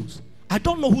my clothes? I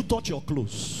don't know who touched your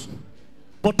clothes.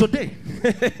 But today,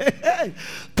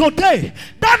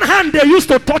 that hand they used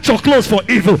to touch your clothes for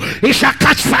evil, it shall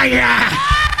catch fire.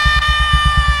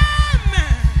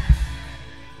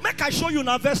 Make I show you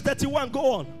now, verse 31.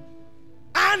 Go on.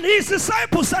 And his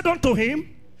disciples said unto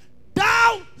him,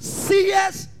 thou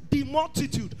seest the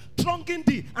multitude thronging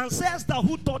thee, and sayest thou,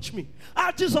 who touched me?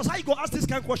 Jesus, how you go ask this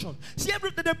kind of question? See,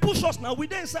 everything they push us now. We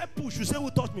didn't say push. You say, who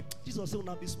touched me? Jesus said,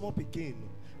 now be small again.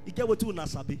 You get what you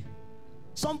nasabi.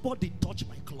 Somebody touched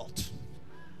my cloth.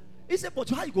 He said, but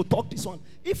how you go talk this one?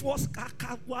 If was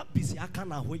busy, I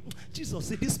can't wait. Jesus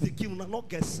said, this speaking will not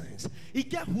get sense. He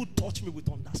get who touch me with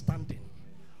understanding.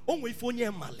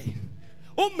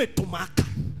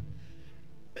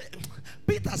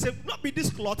 Peter said, not be this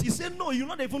cloth. He said, no, you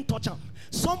not even touch him.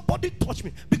 Somebody touch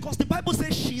me. Because the Bible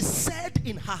says she said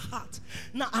in her heart.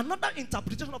 Now, another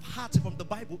interpretation of heart from the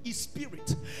Bible is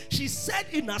spirit. She said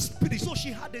in her spirit. So she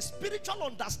had a spiritual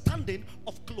understanding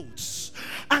of clothes.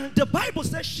 And the Bible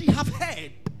says she have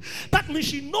heard. That means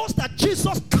she knows that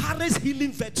Jesus carries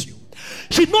healing virtue.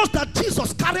 She knows that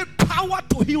Jesus carried power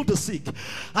to heal the sick.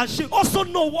 And she also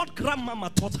knows what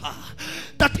grandmama taught her.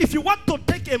 That if you want to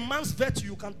take a man's virtue,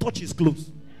 you can touch his clothes.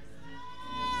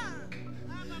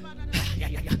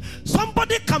 Yeah.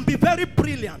 Somebody can be very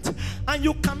brilliant and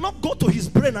you cannot go to his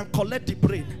brain and collect the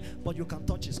brain, but you can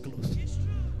touch his clothes.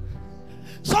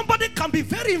 Somebody can be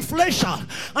very influential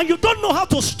and you don't know how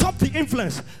to stop the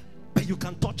influence, but you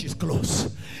can touch his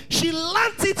clothes. She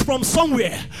learned it from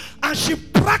somewhere and she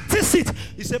practiced it.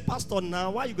 He said, Pastor,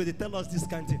 now why are you going to tell us this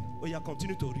kind of thing? Oh yeah,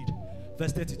 continue to read.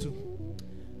 Verse 32.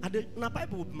 And the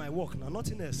Bible with my work now,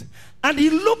 nothing else. And he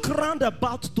looked round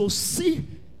about to see.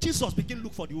 Jesus began to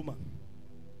look for the woman.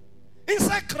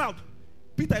 Inside crowd,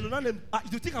 Peter,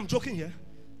 you think I'm joking here?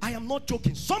 I am not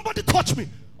joking. Somebody touch me.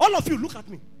 All of you, look at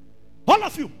me. All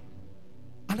of you.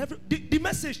 And the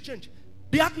message changed.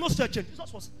 The atmosphere changed.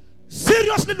 Jesus was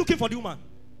seriously looking for the woman.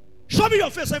 Show me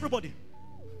your face, everybody.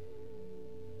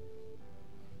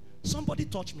 Somebody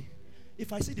touch me.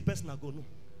 If I see the person, I go, no.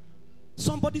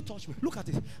 Somebody touch me. Look at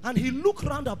it. And he looked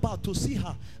round about to see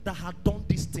her that had done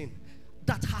this thing.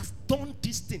 That has done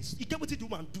these things. He gave what the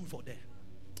woman do for them.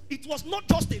 It was not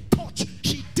just a touch.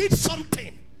 She did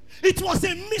something. It was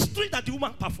a mystery that the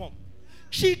woman performed.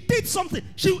 She did something.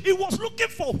 He was looking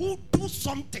for who do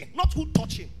something, not who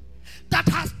touch him. That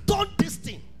has done this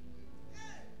thing.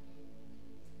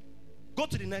 Go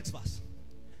to the next verse.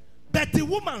 But the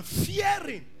woman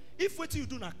fearing. If what you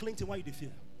do not clean, why you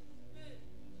fear?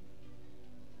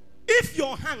 If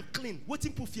your hand clean, what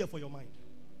you put fear for your mind?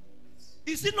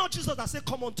 Is it not Jesus that said,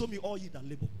 come unto me, all ye that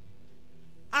labor?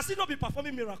 Has he not been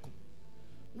performing miracle?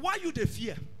 Why you the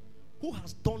fear? Who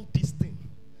has done this thing?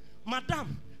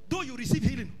 Madam, though you receive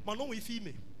healing, but no we feel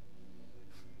me.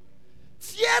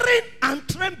 Fearing and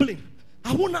trembling.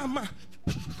 I want a man.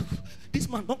 This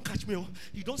man don't catch me.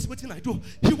 He don't see what I do.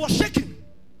 He was shaking.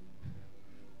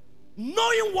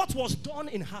 Knowing what was done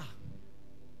in her.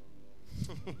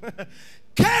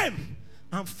 Came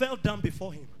and fell down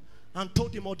before him and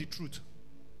told him all the truth.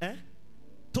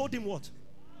 Told him what?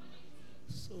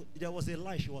 So there was a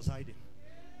lie she was hiding.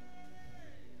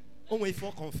 Only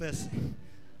for confess.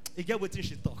 He get what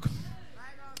she talk.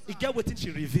 He get what she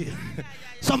reveal.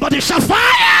 Somebody shout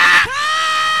fire!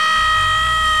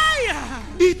 Fire!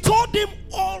 He told him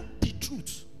all the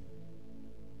truth.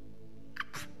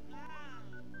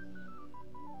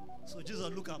 So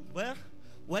Jesus look up. Well,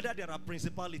 whether there are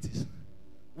principalities,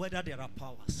 whether there are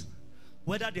powers,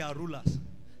 whether there are rulers,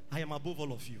 I am above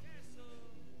all of you.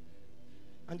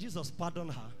 And Jesus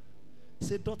pardoned her.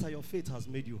 Said, daughter, your faith has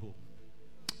made you whole.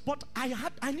 But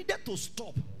I needed to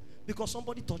stop because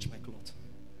somebody touched my cloth.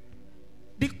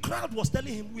 The crowd was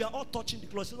telling him, we are all touching the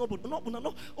cloth. He said,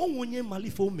 no.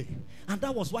 And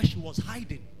that was why she was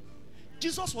hiding.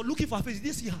 Jesus was looking for her face. Did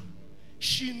you see her?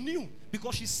 She knew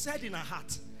because she said in her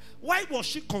heart. Why was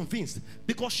she convinced?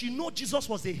 Because she knew Jesus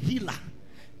was a healer.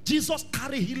 Jesus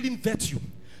carried healing virtue.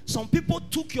 Some people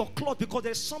took your cloth because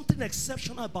there's something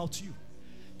exceptional about you.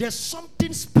 There's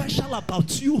something special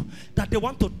about you that they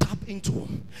want to tap into.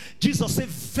 Jesus said,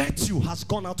 virtue has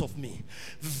gone out of me.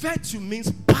 Virtue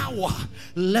means power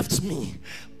left me.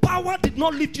 Power did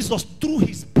not leave Jesus through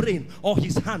his brain or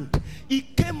his hand.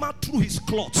 It came out through his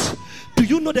cloth. Do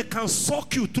you know they can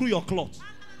suck you through your cloth?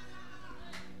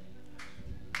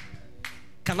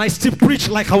 Can I still preach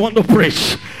like I want to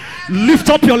preach? Lift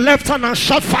up your left hand and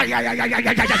shout fire.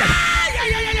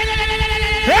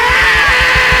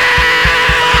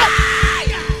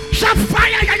 Shout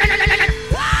fire.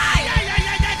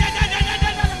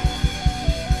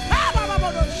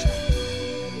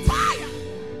 Fire.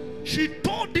 She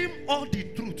told him all the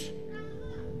truth.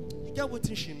 You get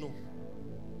what she know?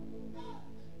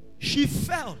 She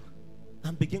fell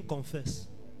and began to confess.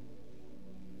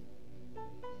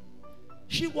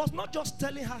 She was not just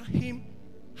telling him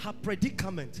her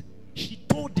predicament. She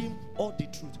told him all the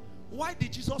truth. Why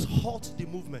did Jesus halt the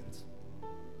movement?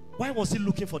 Why was he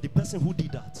looking for the person who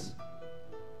did that?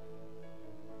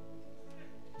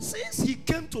 Since he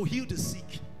came to heal the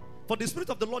sick, for the Spirit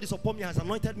of the Lord is upon me, has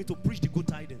anointed me to preach the good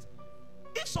tidings.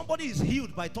 If somebody is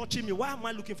healed by touching me, why am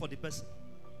I looking for the person?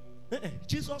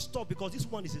 Jesus stopped because this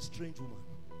one is a strange woman.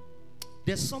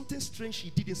 There's something strange she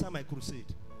did inside my crusade.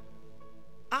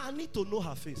 I need to know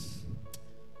her face.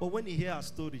 But when you hear her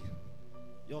story,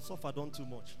 you suffer done too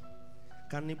much.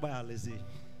 Can you buy a lazy?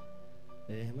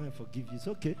 I forgive you. It's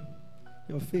okay.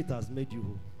 Your faith has made you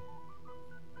whole.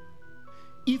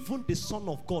 Even the Son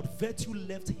of God, virtue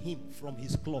left him from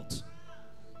his cloth.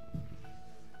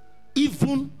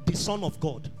 Even the Son of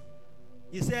God.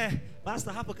 He said,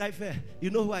 Pastor, you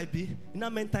know who I be? You know how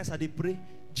many times I did pray?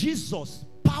 Jesus,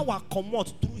 power come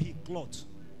out through his cloth.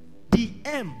 The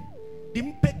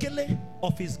mpekele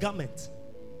of his garment.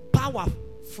 Power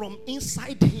from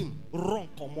inside him run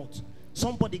come out.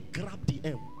 Somebody grab the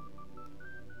hem.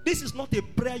 This is not a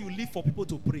prayer you leave for people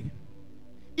to pray.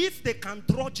 If they can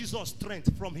draw Jesus'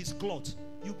 strength from his cloth,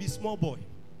 you be small boy.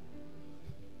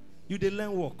 You dey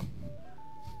learn walk.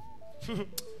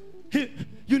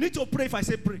 You need to pray if I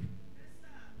say pray.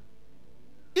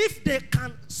 If they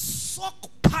can suck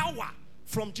power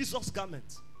from Jesus'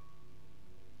 garment,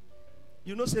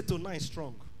 you know say tonight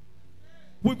strong.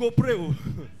 We go pray.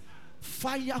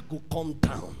 Fire go come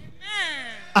down.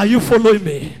 Are you following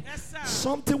me? Yes, sir.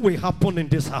 Something will happen in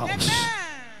this house. Amen.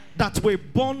 That will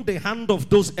burn the hand of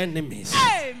those enemies.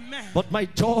 Amen. But my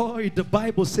joy, the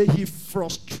Bible says he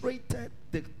frustrated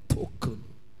the token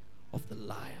of the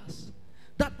liars.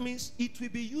 That means it will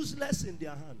be useless in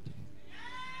their hand.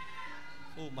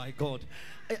 Oh my God.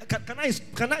 Can I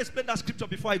explain that scripture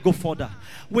before I go further?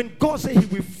 When God says he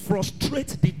will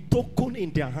frustrate the token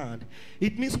in their hand,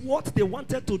 it means what they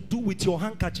wanted to do with your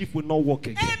handkerchief will not work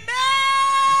again. Amen.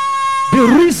 The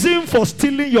reason for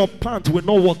stealing your pants will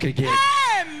not work again.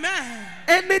 Amen.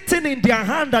 Anything in their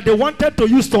hand that they wanted to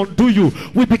use to undo you,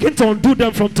 we begin to undo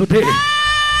them from today. Amen.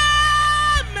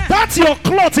 That's your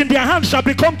cloth in their hand shall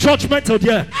become judgmental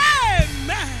there.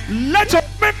 Amen. Let your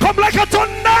men come like a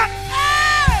thunder.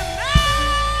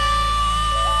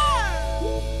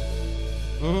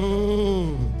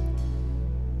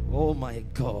 Oh my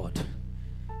God.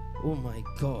 Oh my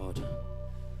God.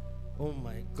 Oh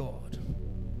my God.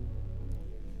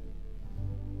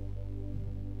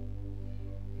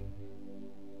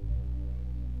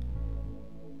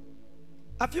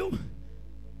 Have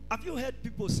you heard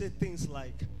people say things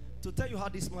like, to tell you how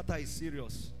this matter is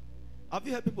serious, have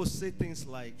you heard people say things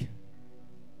like,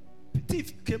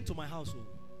 thief came to my house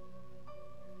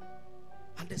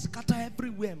and they scatter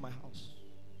everywhere in my house.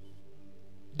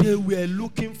 They were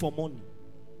looking for money.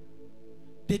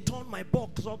 They turned my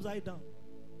box upside down.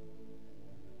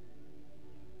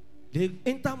 They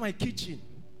enter my kitchen.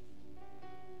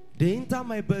 They enter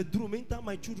my bedroom, enter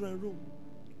my children's room.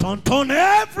 Turn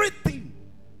everything.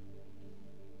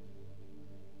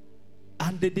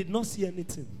 And they did not see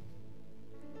anything.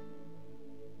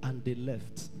 And they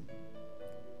left.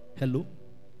 Hello?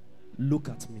 Look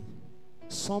at me.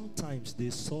 Sometimes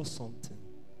they saw something,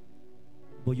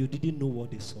 but you didn't know what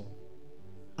they saw.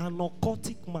 An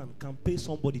occultic man can pay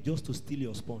somebody just to steal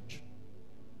your sponge.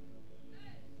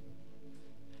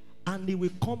 And he will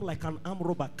come like an armed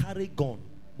robber, carry gun,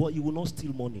 but he will not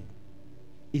steal money.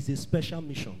 It's a special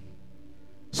mission.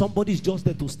 Somebody is just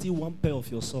there to steal one pair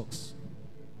of your socks.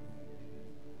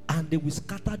 And they will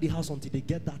scatter the house until they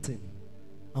get that thing.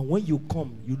 And when you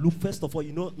come, you look, first of all,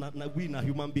 you know, we are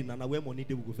human beings, and where money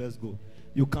they will go first go.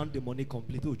 You count the money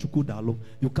complete.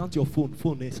 You count your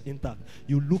phone is intact.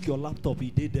 You look your laptop, he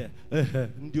did there.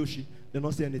 They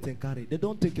don't say anything carry. They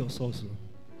don't take your source.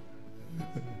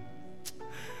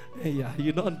 Yeah,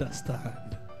 you don't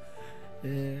understand.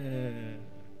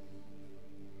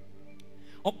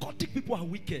 Occultic people are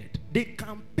wicked. They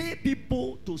can pay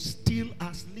people to steal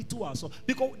as little as so,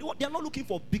 because they are not looking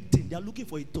for big thing. They are looking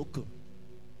for a token.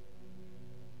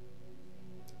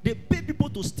 They pay people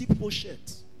to steal people's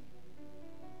shirts.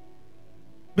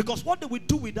 Because what they will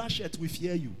do with that shirt will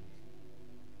fear you.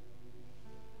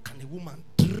 Can a woman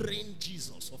drain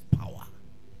Jesus of power?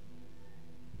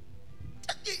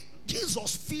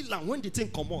 Jesus feel and when the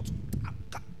thing come out,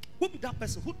 who be that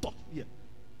person? Who touched me here?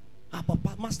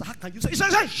 Papa, Master, how can you say? He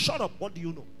says, hey, shut up. What do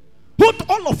you know?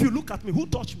 All of you look at me. Who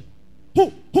touched me?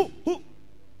 Who?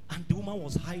 And the woman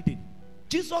was hiding.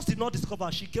 Jesus did not discover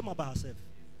her. She came up by herself.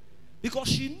 Because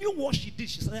she knew what she did.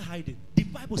 She started hiding. The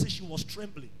Bible says she was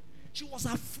trembling. She was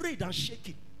afraid and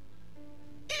shaking.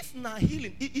 If not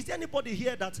healing, is there anybody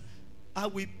here that I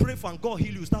will pray for and God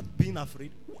heal you, start being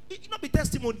afraid? It not be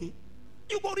testimony.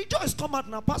 You go rejoice, come out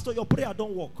now. Pastor, your prayer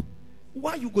don't work.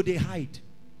 Why you go they hide?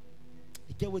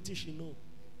 You get what she know.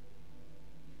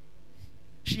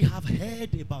 She have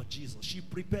heard about Jesus. She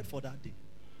prepared for that day.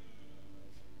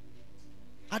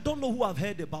 I don't know who have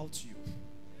heard about you.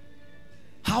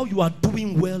 How you are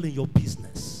doing well in your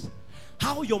business.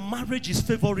 how your marriage is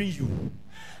favoring you,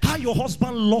 how your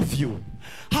husband loves you,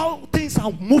 how things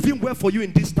are moving well for you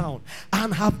in this town,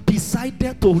 and have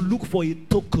decided to look for a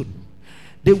token,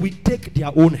 they will take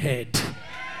their own head.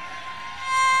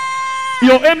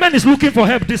 Your amen is looking for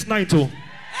help this night too. Amen.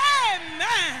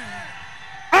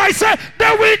 I said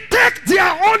they will take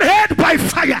their own head by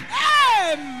fire.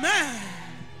 Amen.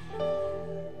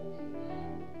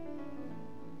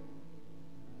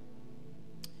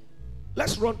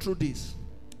 Let's run through this.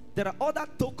 There are other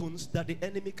tokens that the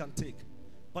enemy can take,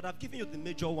 but I've given you the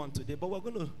major one today. But we're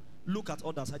going to look at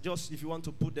others. If you want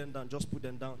to put them down, just put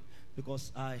them down,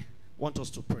 because I want us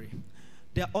to pray.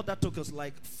 There are other tokens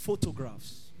like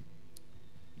photographs.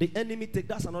 The enemy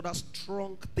that's another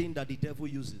strong thing that the devil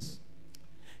uses.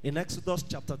 In Exodus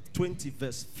chapter 20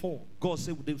 verse 4, God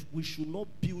said we should not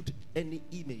build any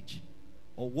image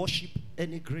or worship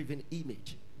any graven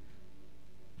image.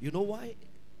 You know why?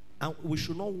 And we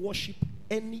should not worship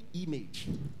any image.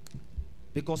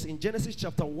 Because in Genesis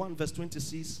chapter 1 verse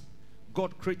 26,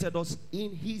 God created us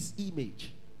in his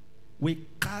image. We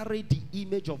carry the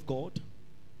image of God.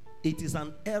 It is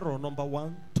an error, number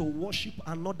one, to worship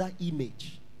another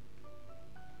image.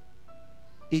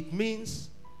 It means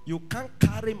you can't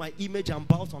carry my image and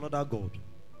bow to another God.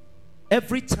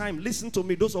 Every time, listen to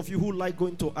me, those of you who like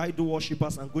going to idol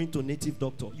worshippers and going to native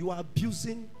doctor, you are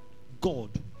abusing God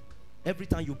every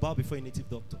time you bow before a native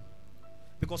doctor.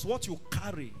 Because what you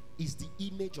carry is the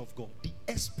image of God, the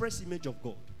express image of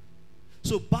God.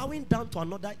 So bowing down to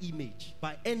another image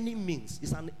by any means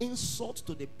is an insult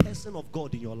to the person of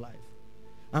God in your life.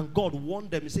 And God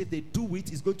warned them, he said if they do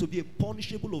it, it's going to be a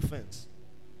punishable offense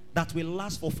that will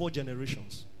last for 4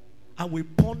 generations. I will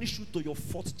punish you to your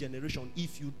 4th generation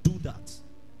if you do that.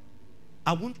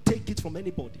 I won't take it from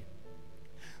anybody.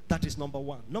 That is number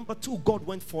one. Number two, God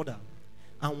went further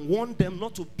and warned them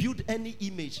not to build any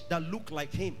image that looked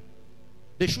like him.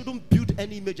 They shouldn't build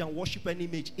any image and worship any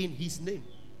image in his name.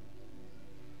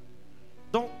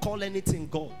 Don't call anything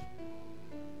God.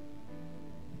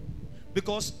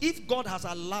 Because if God has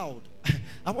allowed,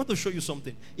 I want to show you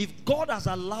something. If God has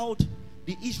allowed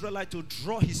the Israelite to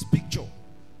draw his picture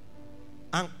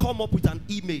and come up with an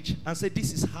image and say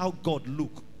this is how God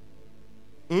look,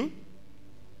 a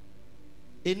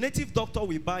native doctor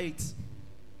will buy it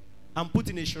and put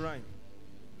in a shrine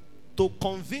to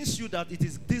convince you that it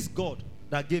is this God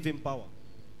that gave him power.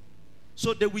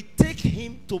 So they will take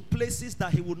him to places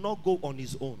that he would not go on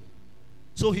his own.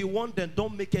 So he warned them,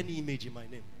 don't make any image in my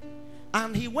name.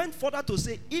 And he went further to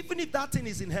say, even if that thing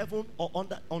is in heaven or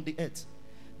on the earth,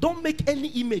 don't make any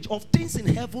image of things in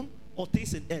heaven or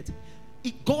things in earth.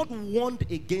 God warned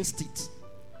against it.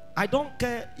 I don't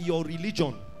care your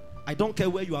religion. I don't care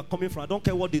where you are coming from. I don't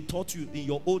care what they taught you in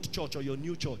your old church or your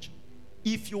new church.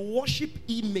 If you worship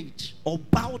image or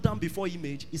bow down before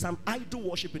image, it's an idol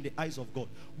worship in the eyes of God.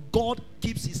 God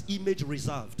keeps his image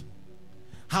reserved.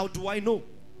 How do I know?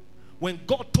 When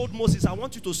God told Moses, I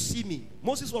want you to see me.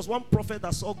 Moses was one prophet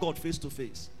that saw God face to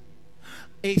face.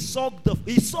 He saw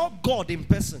God in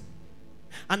person.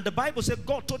 And the Bible said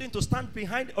God told him to stand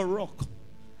behind a rock,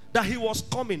 that he was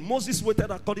coming. Moses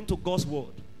waited according to God's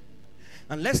word.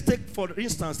 And let's take, for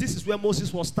instance, this is where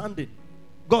Moses was standing.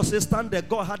 God said stand there.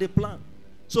 God had a plan.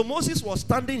 So Moses was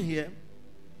standing here,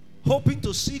 hoping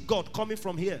to see God coming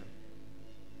from here.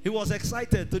 He was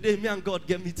excited. Today, me and God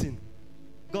get meeting.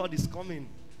 God is coming.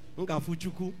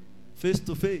 Face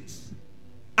to face.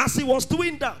 As he was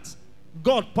doing that,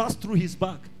 God passed through his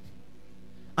back.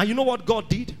 And you know what God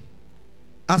did?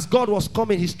 As God was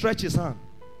coming, he stretched his hand,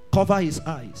 covered his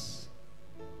eyes,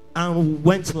 and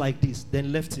went like this,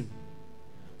 then left him.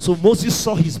 So Moses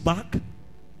saw his back,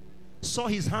 saw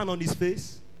his hand on his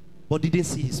face, but didn't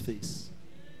see his face.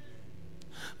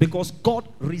 Because God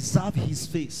reserved his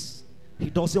face. He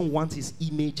doesn't want his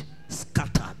image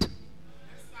scattered.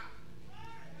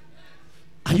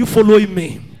 Are you following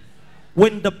me?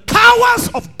 When the powers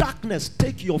of darkness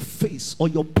take your face or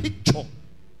your picture,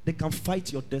 they can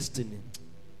fight your destiny.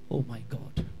 Oh my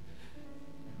God.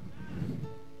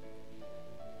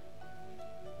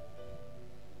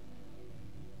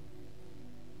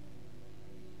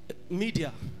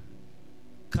 Media,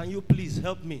 can you please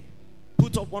help me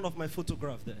put up one of my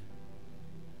photographs there?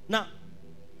 Now,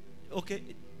 okay,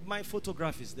 my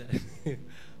photograph is there.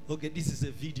 Okay, this is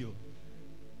a video.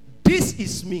 This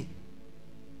is me.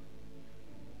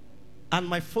 And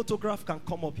my photograph can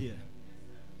come up here.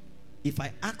 If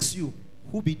I ask you,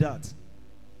 who be that?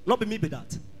 Not be me be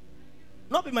that.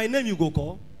 Not be my name you go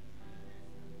call.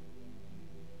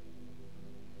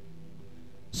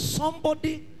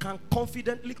 Somebody can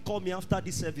confidently call me after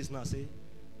this service now, say,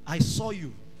 I saw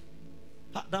you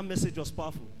That message was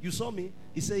powerful. You saw me?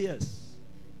 He said yes.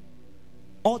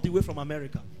 All the way from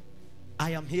America.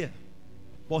 I am here.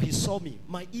 But he saw me.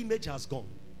 My image has gone.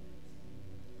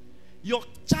 Your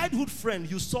childhood friend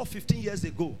you saw 15 years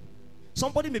ago.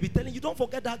 Somebody may be telling you, don't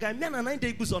forget that guy. Man, and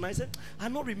I said, I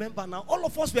don't remember now. All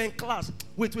of us were in class.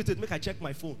 Wait, make I check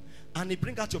my phone. And he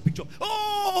bring out your picture.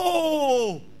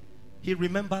 Oh! He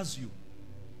remembers you.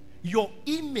 Your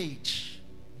image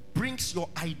brings your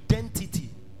identity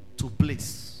to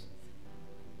place.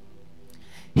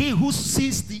 He who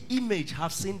sees the image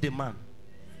have seen the man.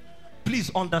 Please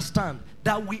understand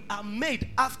that we are made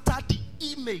after the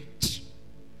image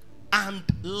and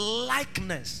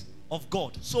likeness of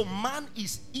God. So man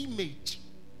is image.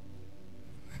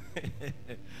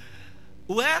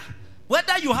 Well,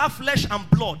 whether you have flesh and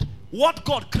blood, what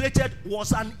God created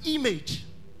was an image.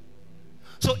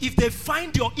 So if they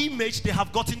find your image, they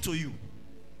have gotten to you.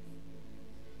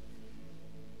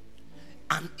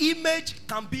 An image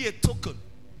can be a token.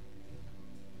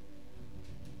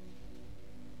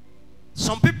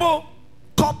 Some people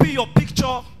copy your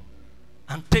picture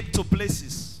and take to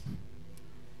places.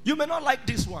 You may not like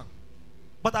this one,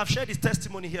 but I've shared his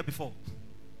testimony here before.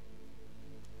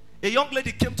 A young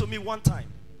lady came to me one time,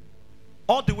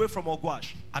 all the way from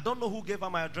Ogwash. I don't know who gave her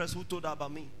my address, who told her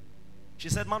about me. She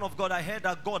said, man of God, I heard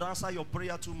that God answered your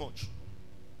prayer too much.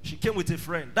 She came with a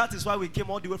friend. That is why we came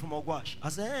all the way from Ogwash. I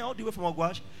said, hey, all the way from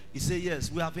Ogwash? He said,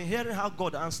 yes. We have been hearing how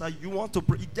God answered. You want to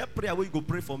pray? You get prayer where you go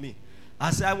pray for me. I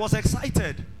said, I was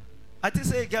excited. I think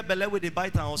say you get belly with the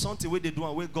bite or something where they do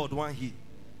and where God want he.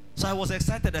 So I was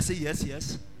excited. I said,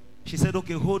 yes. She said,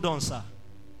 okay, hold on, sir.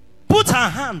 Put her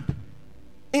hand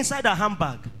inside her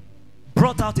handbag.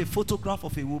 Brought out a photograph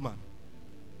of a woman.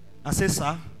 And said,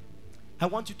 sir, I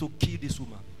want you to kill this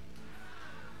woman.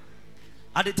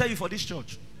 And they tell you for this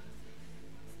church.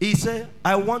 He said,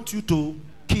 I want you to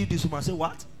kill this woman. I said,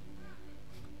 what?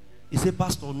 He said,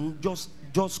 Pastor,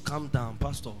 just calm down,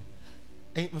 Pastor.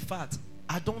 In fact,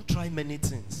 I don't try many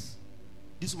things.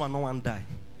 This woman no one die.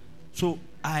 So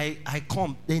I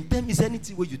come. Then tell me, is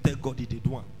anything where you tell God he did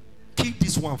one? Kill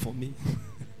this one for me.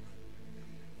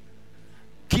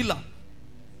 Kill her.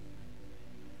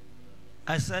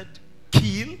 I said,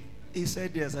 kill? He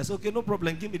said, yes. I said, okay, no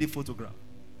problem. Give me the photograph.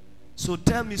 So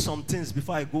tell me some things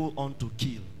before I go on to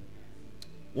kill.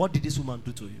 What did this woman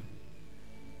do to you?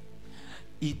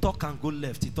 He talk and go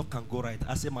left. He talk and go right.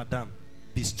 I said, madam,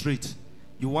 be straight.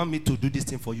 You want me to do this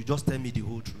thing for you? Just tell me the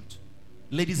whole truth.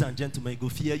 Ladies and gentlemen, go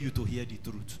fear you to hear the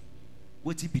truth.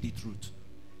 What it be the truth?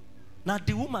 Now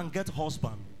the woman get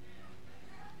husband.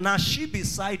 Now she be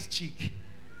side chick.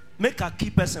 Make her key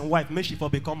person wife. Make she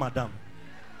for become madam.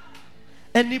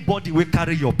 Anybody will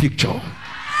carry your picture.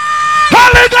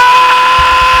 Holy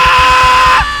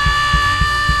God!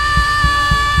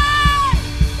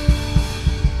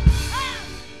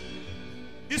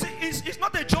 You see, it's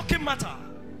not a joking matter.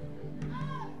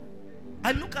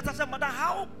 I look at her and say, mother,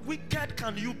 how wicked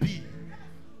can you be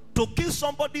to kill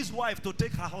somebody's wife to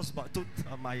take her husband to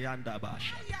Amayanda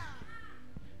Basha?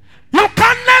 You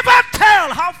can never tell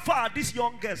how far these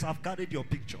young girls have carried your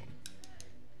picture.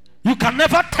 You can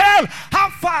never tell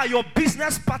how far your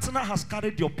business partner has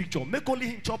carried your picture. Make only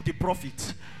him chop the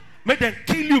profit. Make them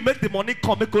kill you, make the money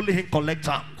come, make only him collect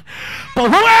them. But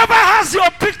whoever has your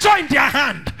picture in their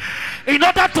hand, in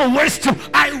order to waste you,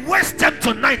 I waste them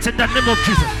tonight in the name of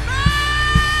Jesus.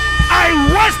 I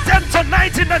waste them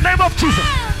tonight in the name of Jesus.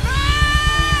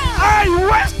 I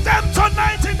waste them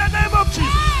tonight in the name of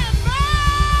Jesus.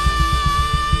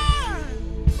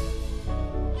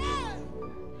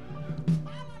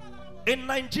 In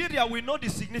Nigeria, we know the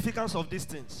significance of these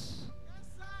things.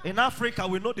 In Africa,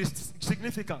 we know the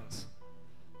significance.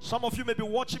 Some of you may be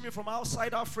watching me from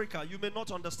outside Africa. You may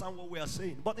not understand what we are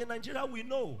saying. But in Nigeria, we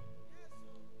know.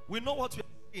 We know what we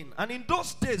are saying. And in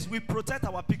those days, we protect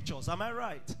our pictures. Am I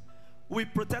right? We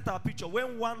protect our picture.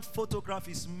 When one photograph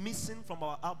is missing from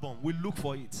our album, we look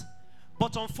for it.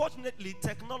 But unfortunately,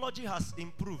 technology has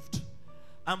improved.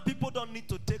 And people don't need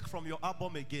to take from your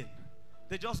album again.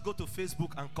 They just go to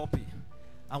Facebook and copy.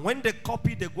 And when they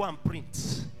copy, they go and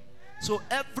print. So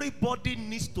everybody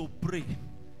needs to pray.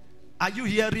 Are you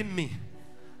hearing me?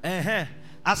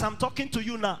 As I'm talking to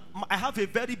you now, I have a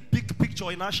very big picture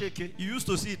in Asheke. You used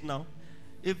to see it now.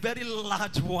 A very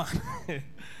large one.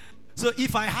 So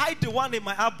if I hide the one in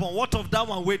my album, what of that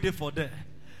one waiting for there?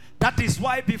 That is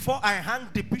why before I hang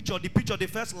the picture they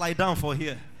first lie down for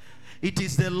here. It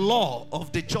is the law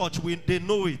of the church. They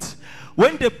know it.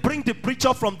 When they bring the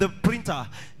picture from the printer,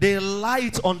 they lie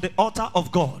it on the altar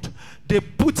of God. they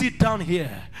put it down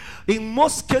here. In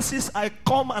most cases, I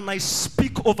come and I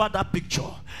speak over that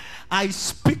picture. I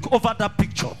speak over that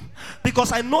picture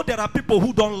because I know there are people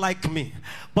who don't like me,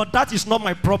 but that is not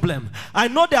my problem. I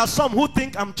know there are some who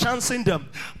think I'm chancing them,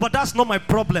 but that's not my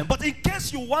problem. But in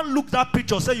case you want to look that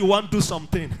picture, say you want to do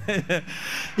something,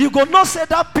 you go not say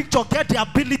that picture get the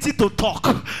ability to talk.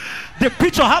 The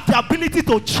picture have the ability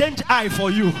to change eye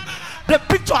for you. The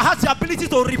picture has the ability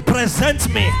to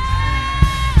represent me.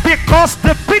 Because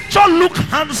the picture looked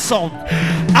handsome.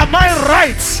 Am I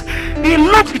right? He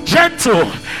looked gentle.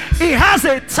 He has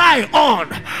a tie on.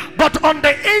 But on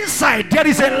the inside, there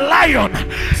is a lion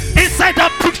inside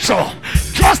that picture.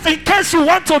 Just in case you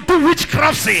want to do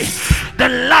witchcrafty, the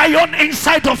lion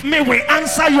inside of me will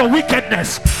answer your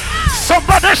wickedness.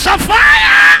 Somebody shall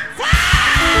fire!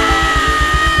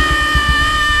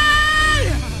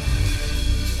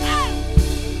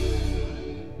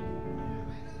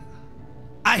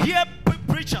 I hear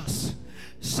preachers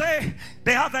say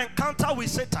they have an encounter with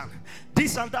Satan,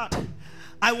 this and that.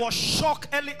 I was shocked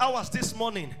early hours this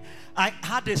morning. I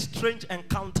had a strange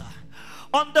encounter.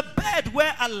 On the bed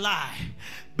where I lie,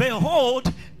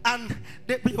 behold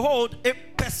a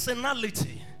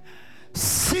personality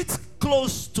sit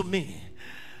close to me.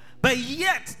 But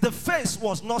yet the face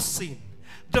was not seen.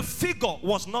 The figure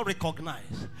was not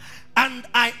recognized. And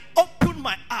I opened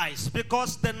my eyes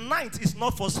because the night is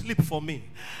not for sleep for me.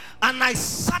 And I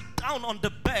sat down on the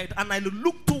bed and I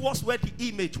looked towards where the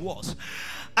image was.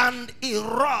 And he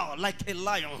roared like a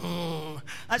lion.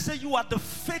 I said, you are the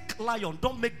fake lion.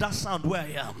 Don't make that sound where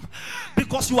I am.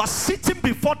 Because you are sitting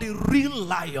before the real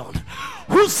lion.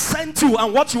 Who sent you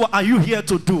and what are you here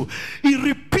to do? He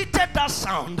repeated that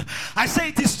sound. I said,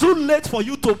 it is too late for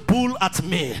you to bull at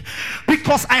me.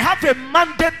 Because I have a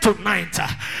mandate tonight.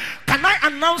 Can I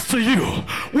announce to you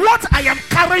what I am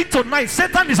carrying tonight?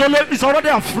 Satan is already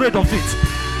afraid of it.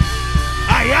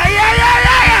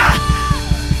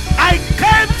 I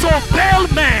came to bail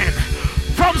men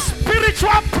from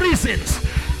spiritual prisons.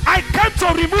 I came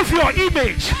to remove your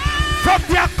image from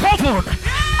their coven.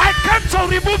 I came to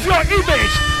remove your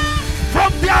image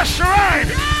from their shrine.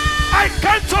 I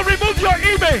came to remove your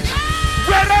image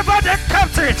wherever they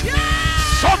kept it.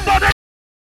 Somebody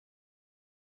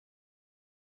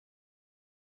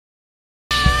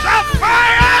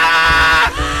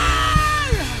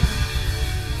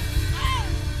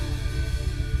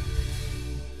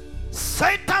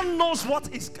Satan knows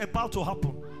what is about to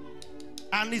happen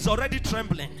and is already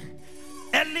trembling.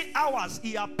 Early hours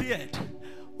he appeared.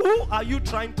 Who are you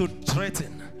trying to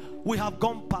threaten? We have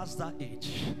gone past that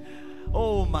age.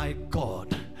 Oh my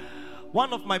God.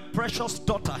 One of my precious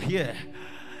daughter here,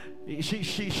 she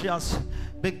has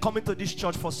been coming to this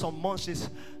church for some months. She's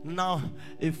now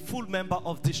a full member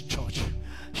of this church.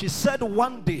 She said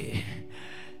one day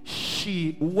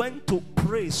she went to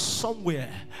pray somewhere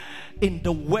in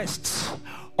the West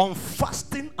on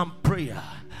fasting and prayer,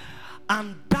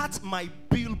 and that my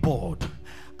billboard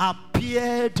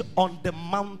appeared on the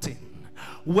mountain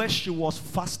where she was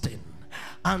fasting,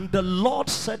 and the Lord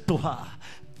said to her,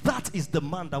 that is the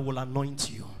man that will anoint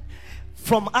you.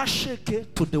 From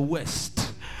Asheke to the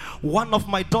West, one of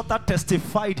my daughter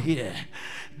testified here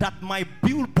that my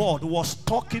billboard was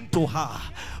talking to her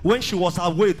when she was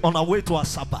on her way to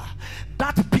Asaba.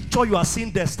 That picture you are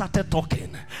seeing there started talking.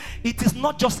 It is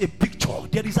not just a picture.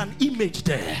 There is an image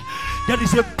there. There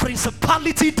is a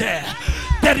principality there.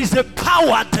 There is a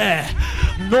power there.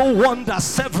 No wonder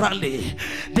severally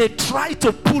they try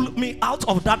to pull me out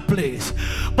of that place.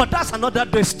 But that's another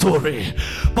day story.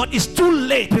 But it's too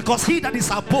late, because he that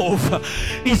is above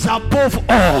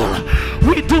all.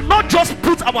 We do not just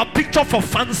put our picture for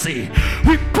fancy.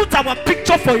 We put our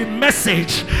picture for a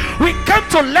message. We came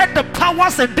to let the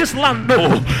powers in this land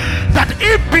know that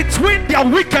in between their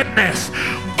wickedness,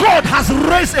 God has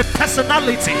raised a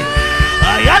personality.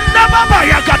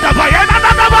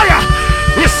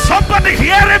 Is somebody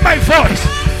hearing my voice?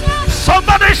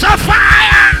 Somebody shall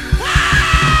fire!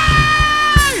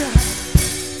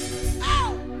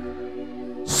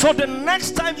 So the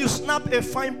next time you snap a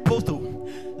fine photo,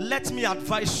 let me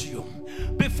advise you,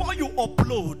 before you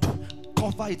upload,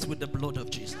 cover it with the blood of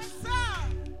Jesus.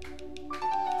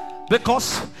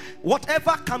 Because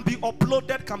whatever can be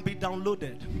uploaded can be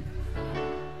downloaded.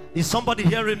 Is somebody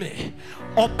hearing me?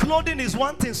 Uploading is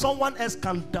one thing, someone else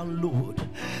can download.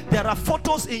 There are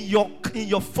photos in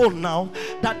your phone now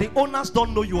that the owners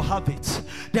don't know you have it.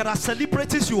 There are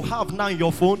celebrities you have now in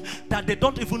your phone that they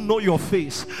don't even know your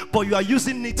face, but you are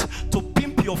using it to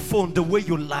pimp your phone the way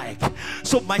you like.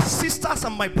 So my sisters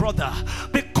and my brother,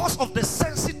 because of the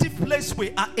sensitive place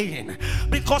we are in,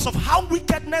 because because of how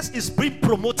wickedness is being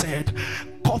promoted,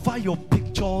 cover your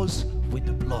pictures with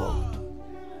the blood.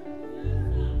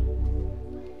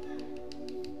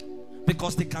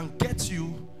 Because they can get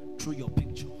you through your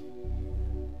picture.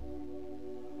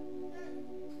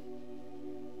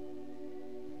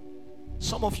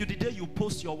 Some of you, the day you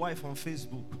post your wife on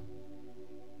Facebook,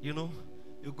 you know,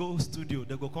 you go studio,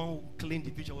 they go come clean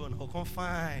the picture, they come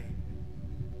fine.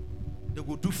 They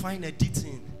go do fine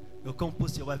editing. They'll come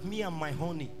post your wife. Me and my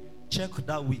honey, check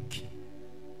that week.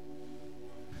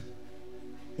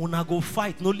 When I go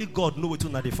fight, only God know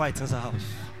what they fight in the house.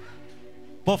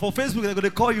 But for Facebook, they're going to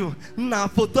call you. Nah,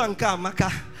 photo and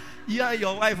maka. Yeah,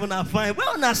 your wife on a fine.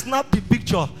 Well, now snap the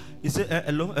picture. You say,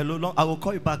 hello, I will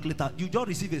call you back later. You just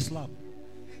receive a slap.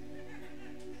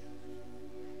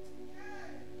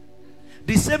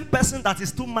 The same person that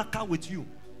is too maka with you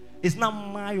is now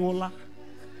Mayola.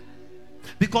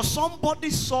 Because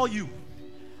somebody saw you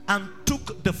and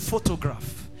took the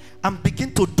photograph and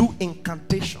begin to do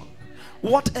incantation.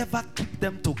 Whatever keep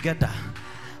them together,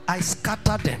 I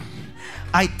scatter them.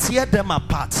 I tear them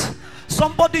apart.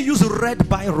 Somebody use red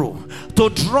biro to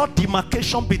draw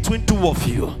demarcation between two of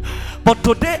you. But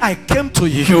today I came to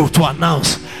you to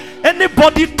announce,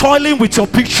 anybody toiling with your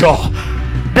picture,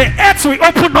 the earth will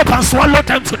open up and swallow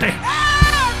them today.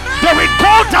 Amen. They will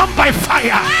go down by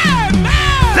fire. Amen.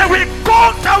 They will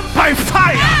go down by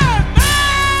fire. Amen.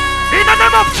 In the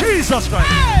name of Jesus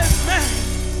Christ. Amen.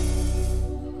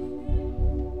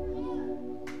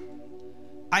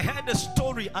 I heard a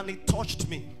story and it touched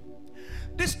me.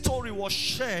 This story was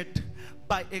shared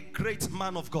by a great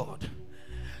man of God.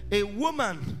 A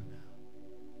woman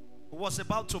was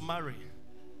about to marry.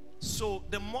 So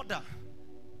the mother,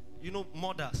 you know,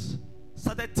 mothers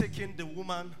started taking the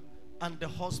woman and the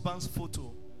husband's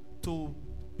photo to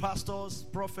pastors,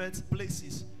 prophets,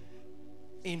 places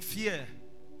in fear,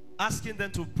 asking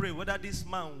them to pray whether this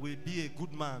man will be a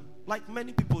good man, like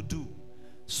many people do.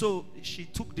 So she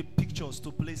took the pictures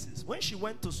to places. When she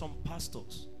went to some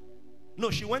pastors, no,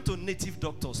 she went to native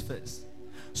doctors first.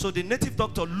 So the native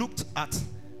doctor looked at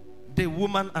the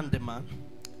woman and the man,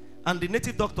 and the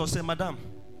native doctor said, Madam,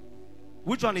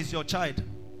 which one is your child?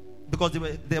 Because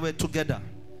they were together.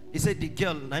 He said, the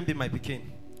girl, name be my pikin.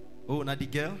 Oh, now the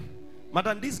girl?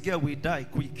 Madam, this girl will die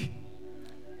quick.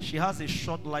 She has a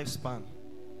short lifespan.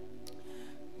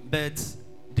 But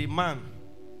the man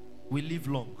will live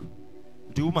long.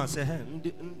 The woman said, hey,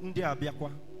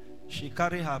 she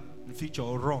carried her future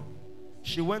run.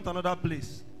 She went another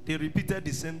place. They repeated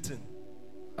the same thing.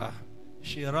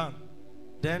 She ran.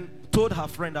 Then told her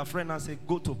friend and said,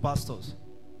 go to pastors.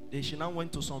 Then she now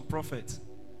went to some prophets.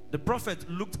 The prophet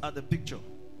looked at the picture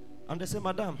and they said,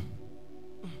 Madam,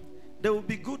 there will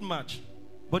be good match,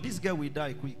 but this girl will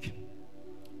die quick.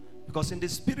 Because in the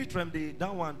spirit realm,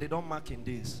 that one, they don't mark in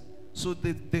days. So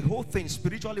the whole thing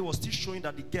spiritually was still showing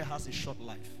that the girl has a short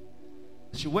life.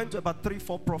 She went to about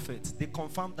 3-4 prophets. They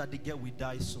confirmed that the girl will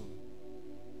die soon.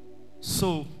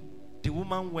 So the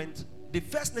woman went. The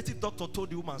first native doctor told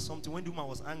the woman something when the woman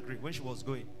was angry, when she was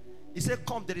going. He said,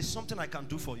 come, there is something I can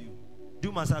do for you. The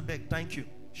woman said, I beg, thank you.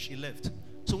 She left.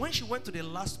 So when she went to the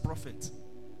last prophet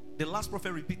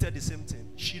repeated the same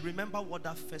thing. She remembered what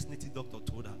that first native doctor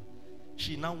told her.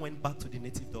 She now went back to the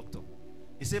native doctor.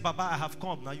 He said, Baba, I have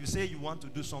come. Now you say you want to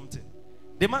do something.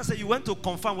 The man said, you went to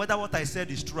confirm whether what I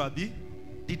said is true, Abi?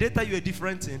 Did they tell you a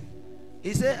different thing?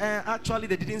 He said, actually,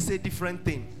 they didn't say different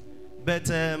thing.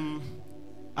 But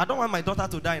I don't want my daughter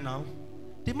to die now.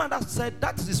 The man said,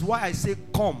 that is why I say,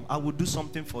 come, I will do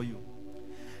something for you.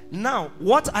 Now,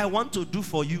 what I want to do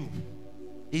for you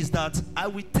is that I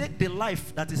will take the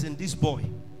life that is in this boy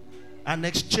and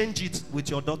exchange it with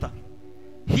your daughter.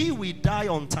 He will die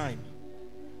on time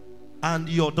and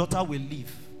your daughter will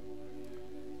live.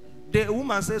 The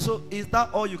woman said, so is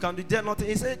that all you can do? There nothing.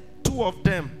 He said, 2 of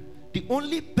them. The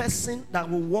only person that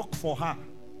will work for her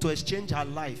to exchange her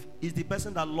life is the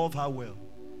person that loves her well.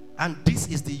 And this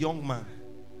is the young man.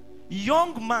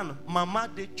 Young man, mama,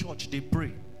 they church, they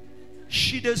pray.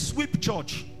 She dey sweep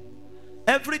church.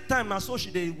 Every time na so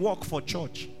she dey walk for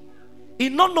church. He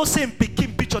not know same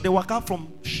pikin picture they walk out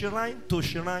from shrine to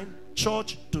shrine,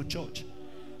 church to church.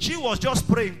 She was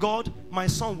just praying, God, my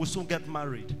son will soon get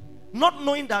married. Not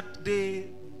knowing that the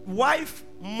wife,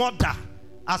 mother,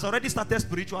 has already started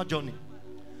spiritual journey.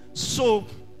 So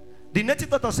the native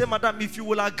doctor said, Madam, if you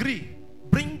will agree,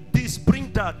 bring this,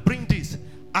 bring that, bring this.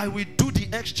 I will do the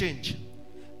exchange.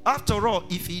 After all,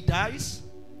 if he dies,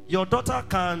 your daughter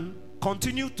can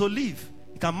continue to live.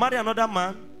 You can marry another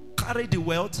man, carry the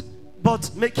wealth,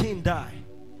 but make him die.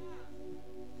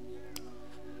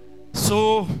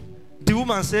 So the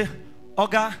woman said,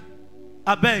 Oga,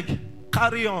 I beg,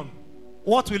 Carry on.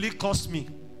 What will it cost me?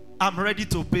 I'm ready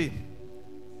to pay.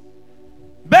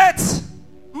 But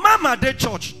Mama de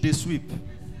church, they sweep.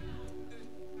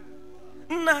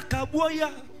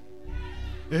 Nakaboya.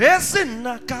 Esi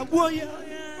nakaboya.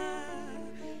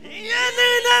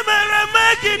 Yenine mere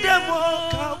megidemo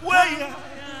kaboya.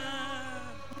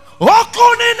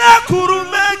 Okunina kuru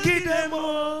megidemo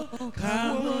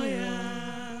kaboya.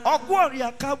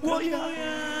 Ogwaria kaboya.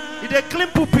 Ide clean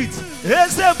pulpit.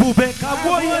 Eze bube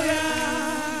kaboya.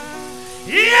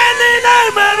 Yenine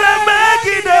mere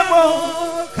megidemo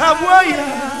kaboya.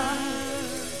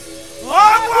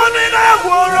 Okunina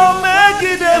kuru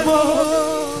megidemo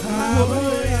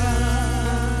kaboya.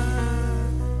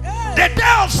 The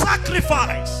day of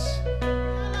sacrifice.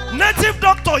 Native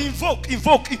doctor invoke.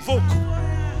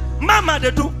 Mama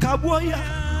they do kaboya.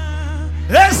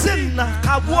 Esinna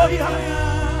kaboya.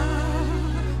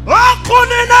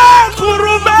 Okunina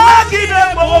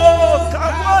kurumagidemo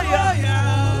kaboya.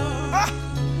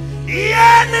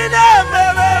 Yenina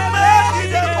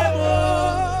meremagidemo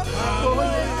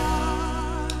kaboya.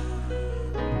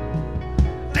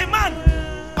 The man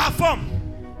perform.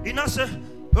 He now say,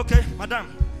 okay, madam,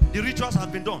 the rituals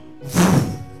have been done.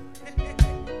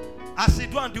 As he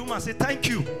do and the woman say, thank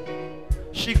you.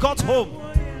 She got home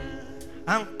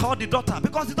and called the daughter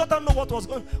because the daughter know what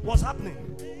was happening.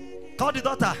 Called the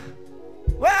daughter.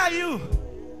 Where are you?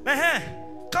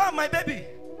 Come, my baby.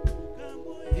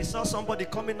 He saw somebody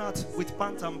coming out with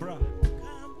pants and bra,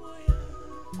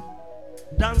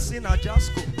 dancing a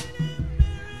jasko.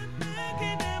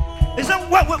 He said,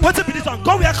 what's it be this one?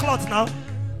 Go wear clothes now.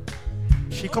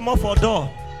 She come up for a door.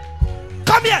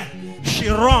 Come here. She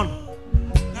run.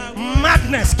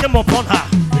 Madness came upon her.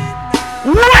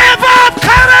 Whoever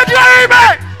carried your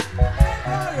image,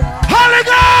 Holy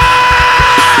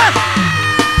God,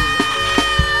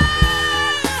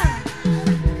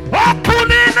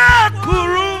 Opunina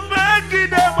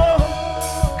kurumegidemo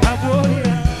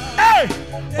kaboya. Hey,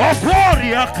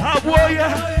 Ogwaria kaboya.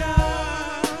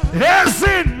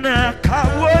 Ezina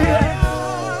kaboya.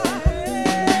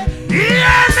 Yeah.